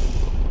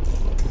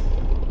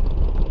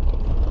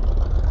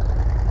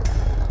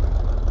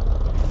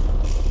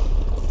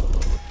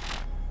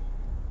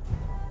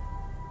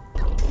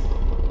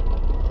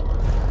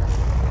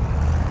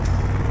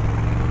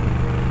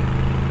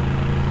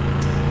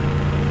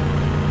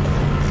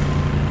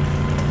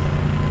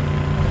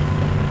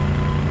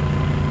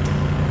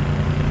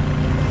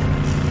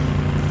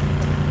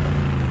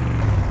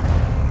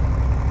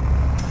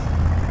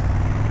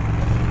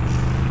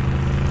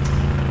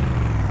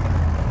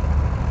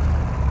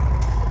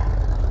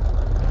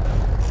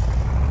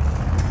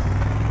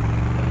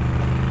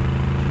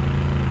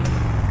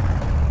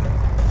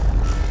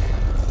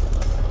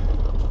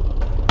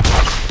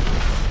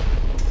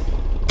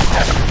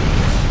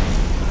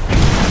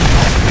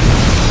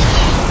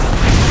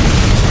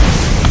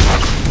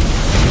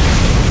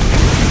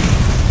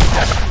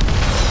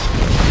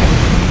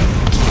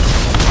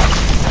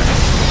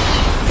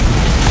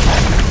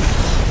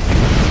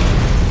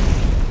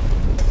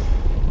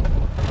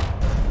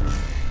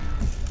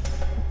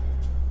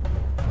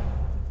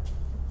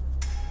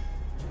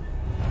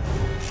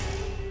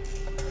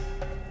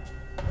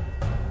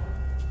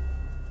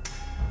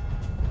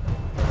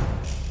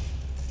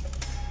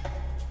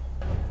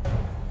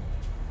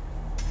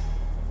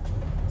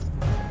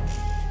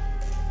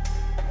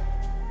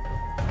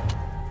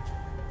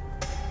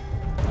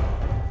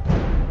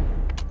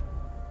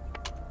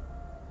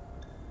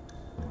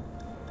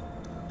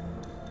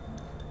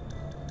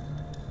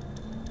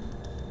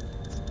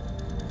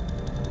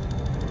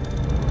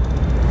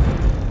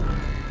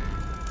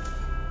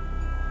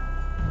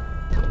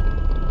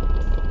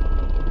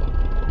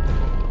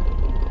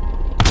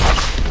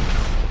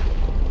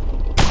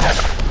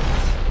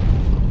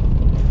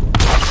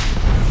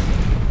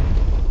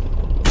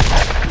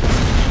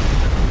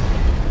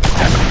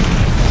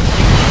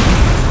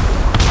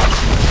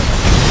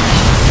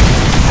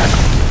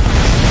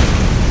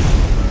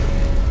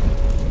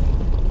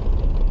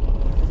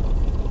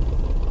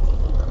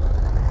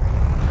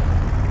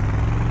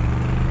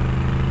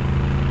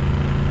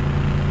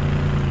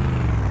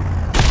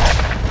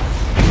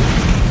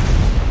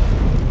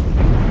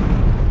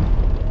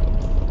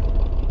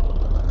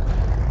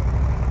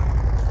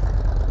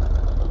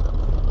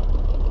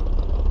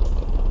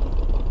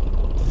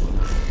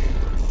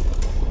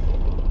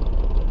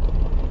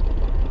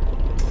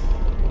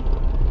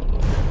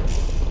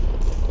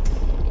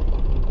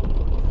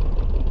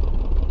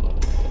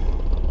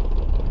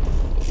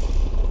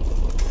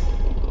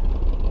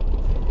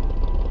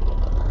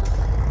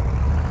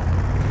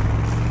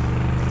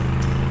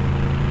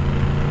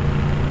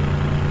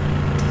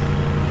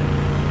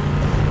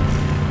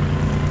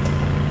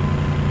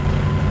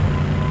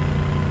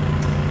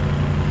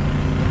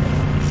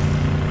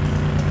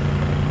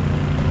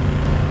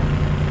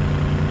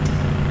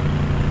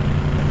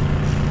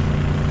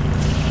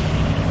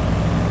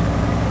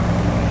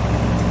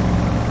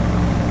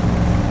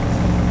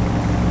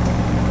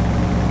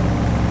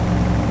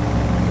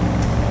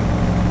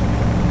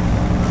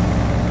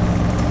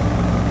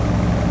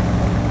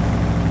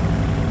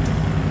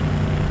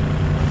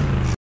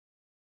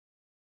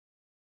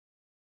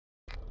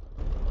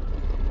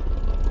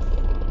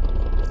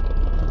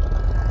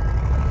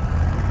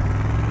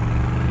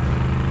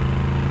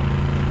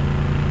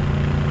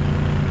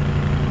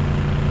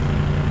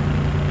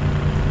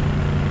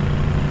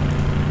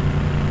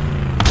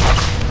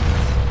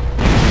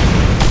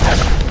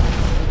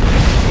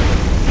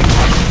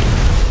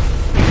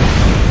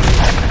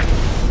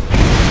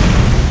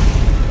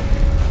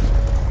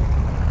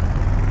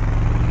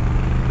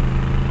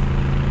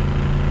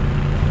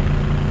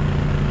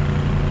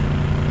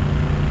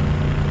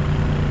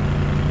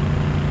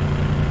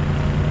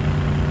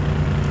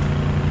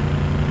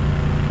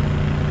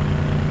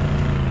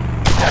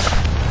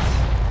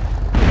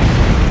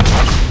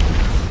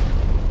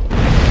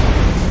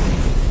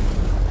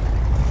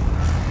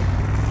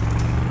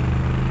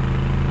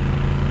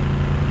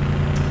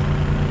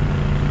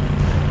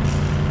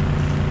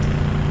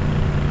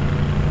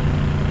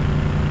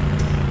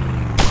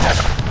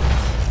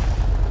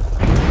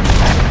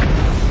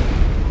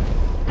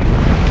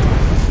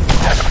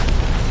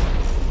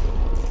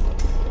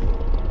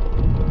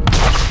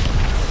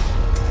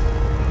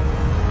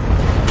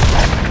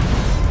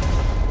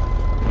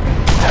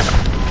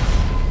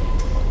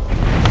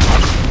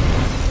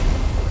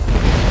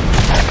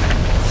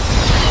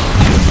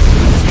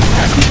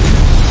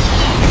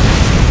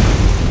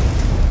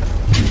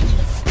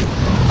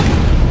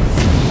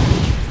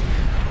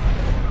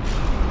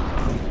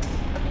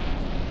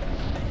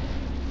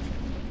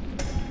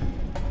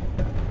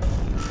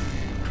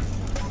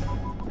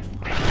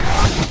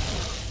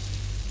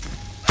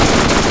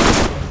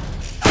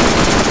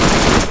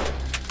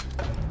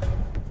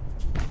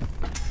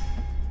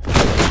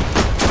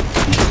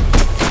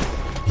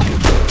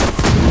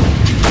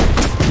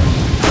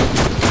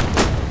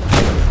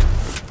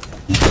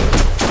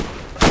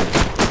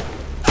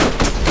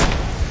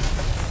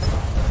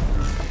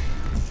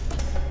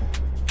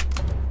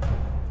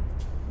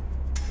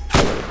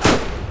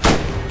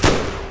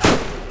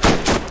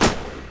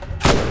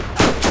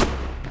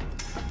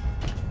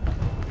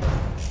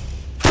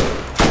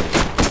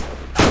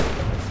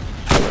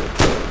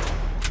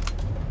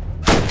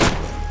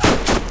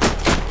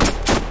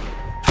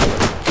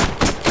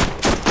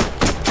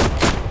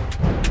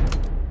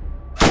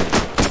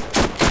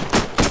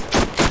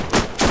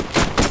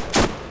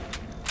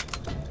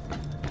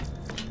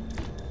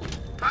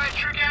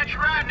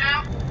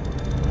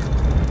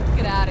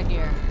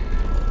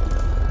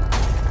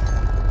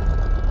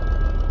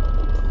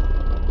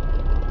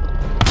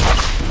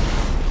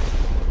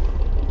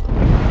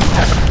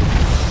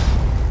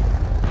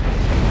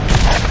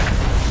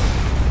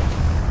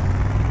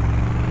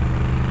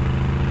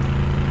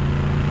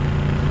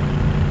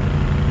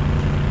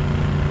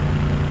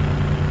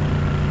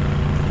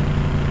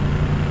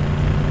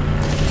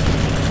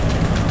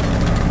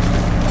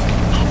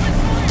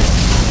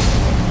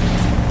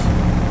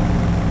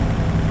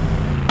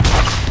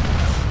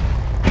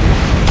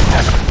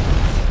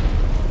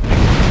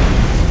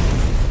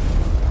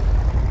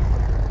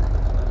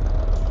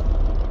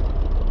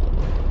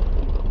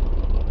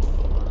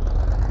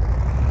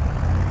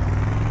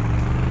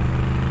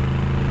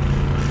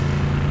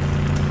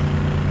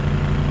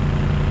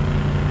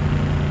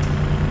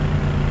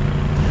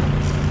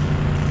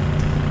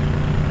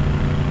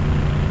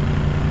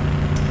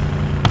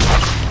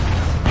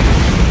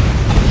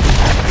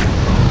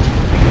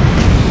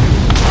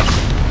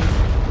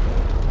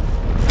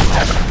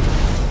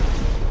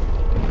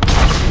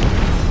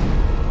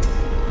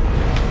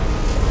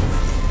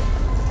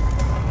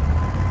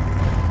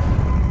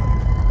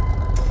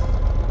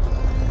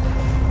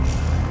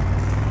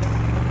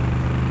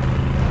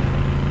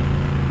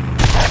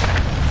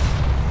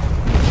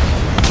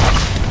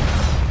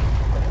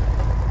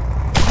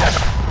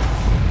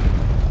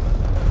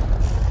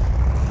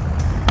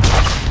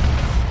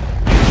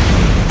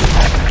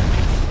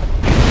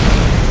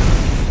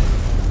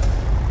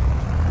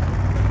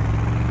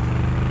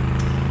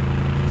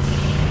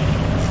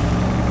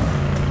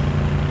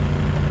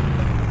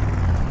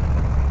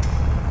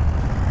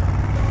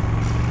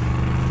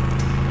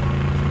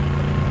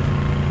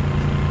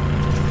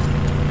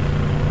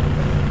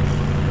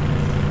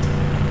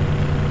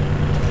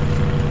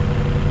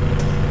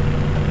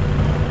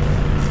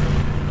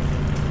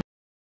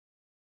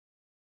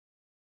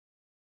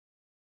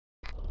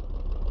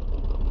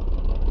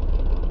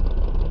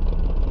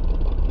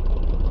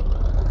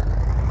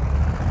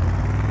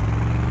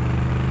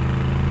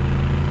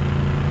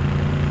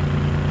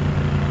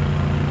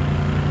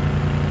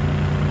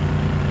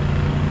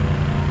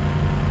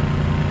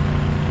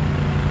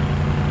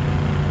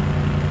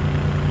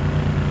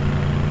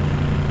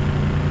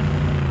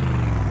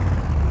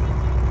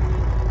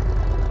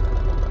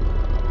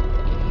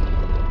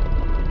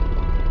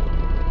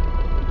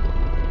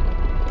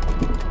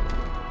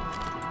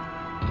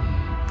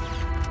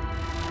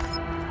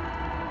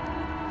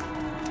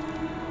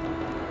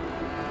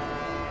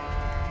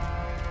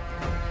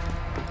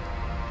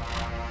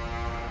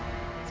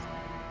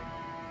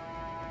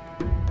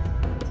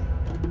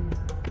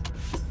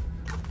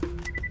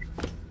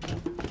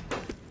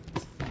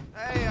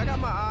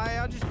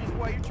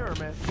 wait your turn,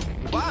 man.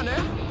 Bye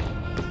now.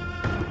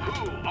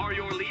 Who are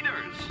your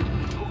leaders?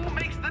 Who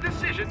makes the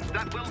decisions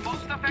that will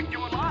most affect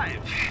your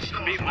lives?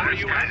 Before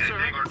you answer,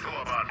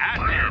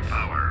 add this.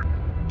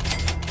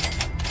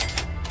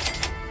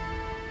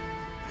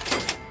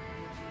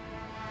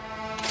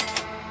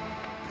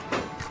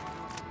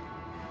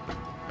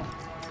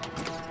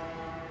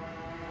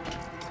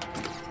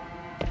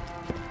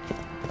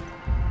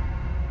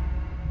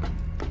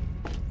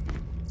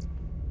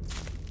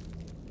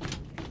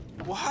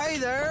 Well, hey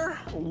there.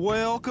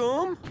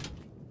 Welcome.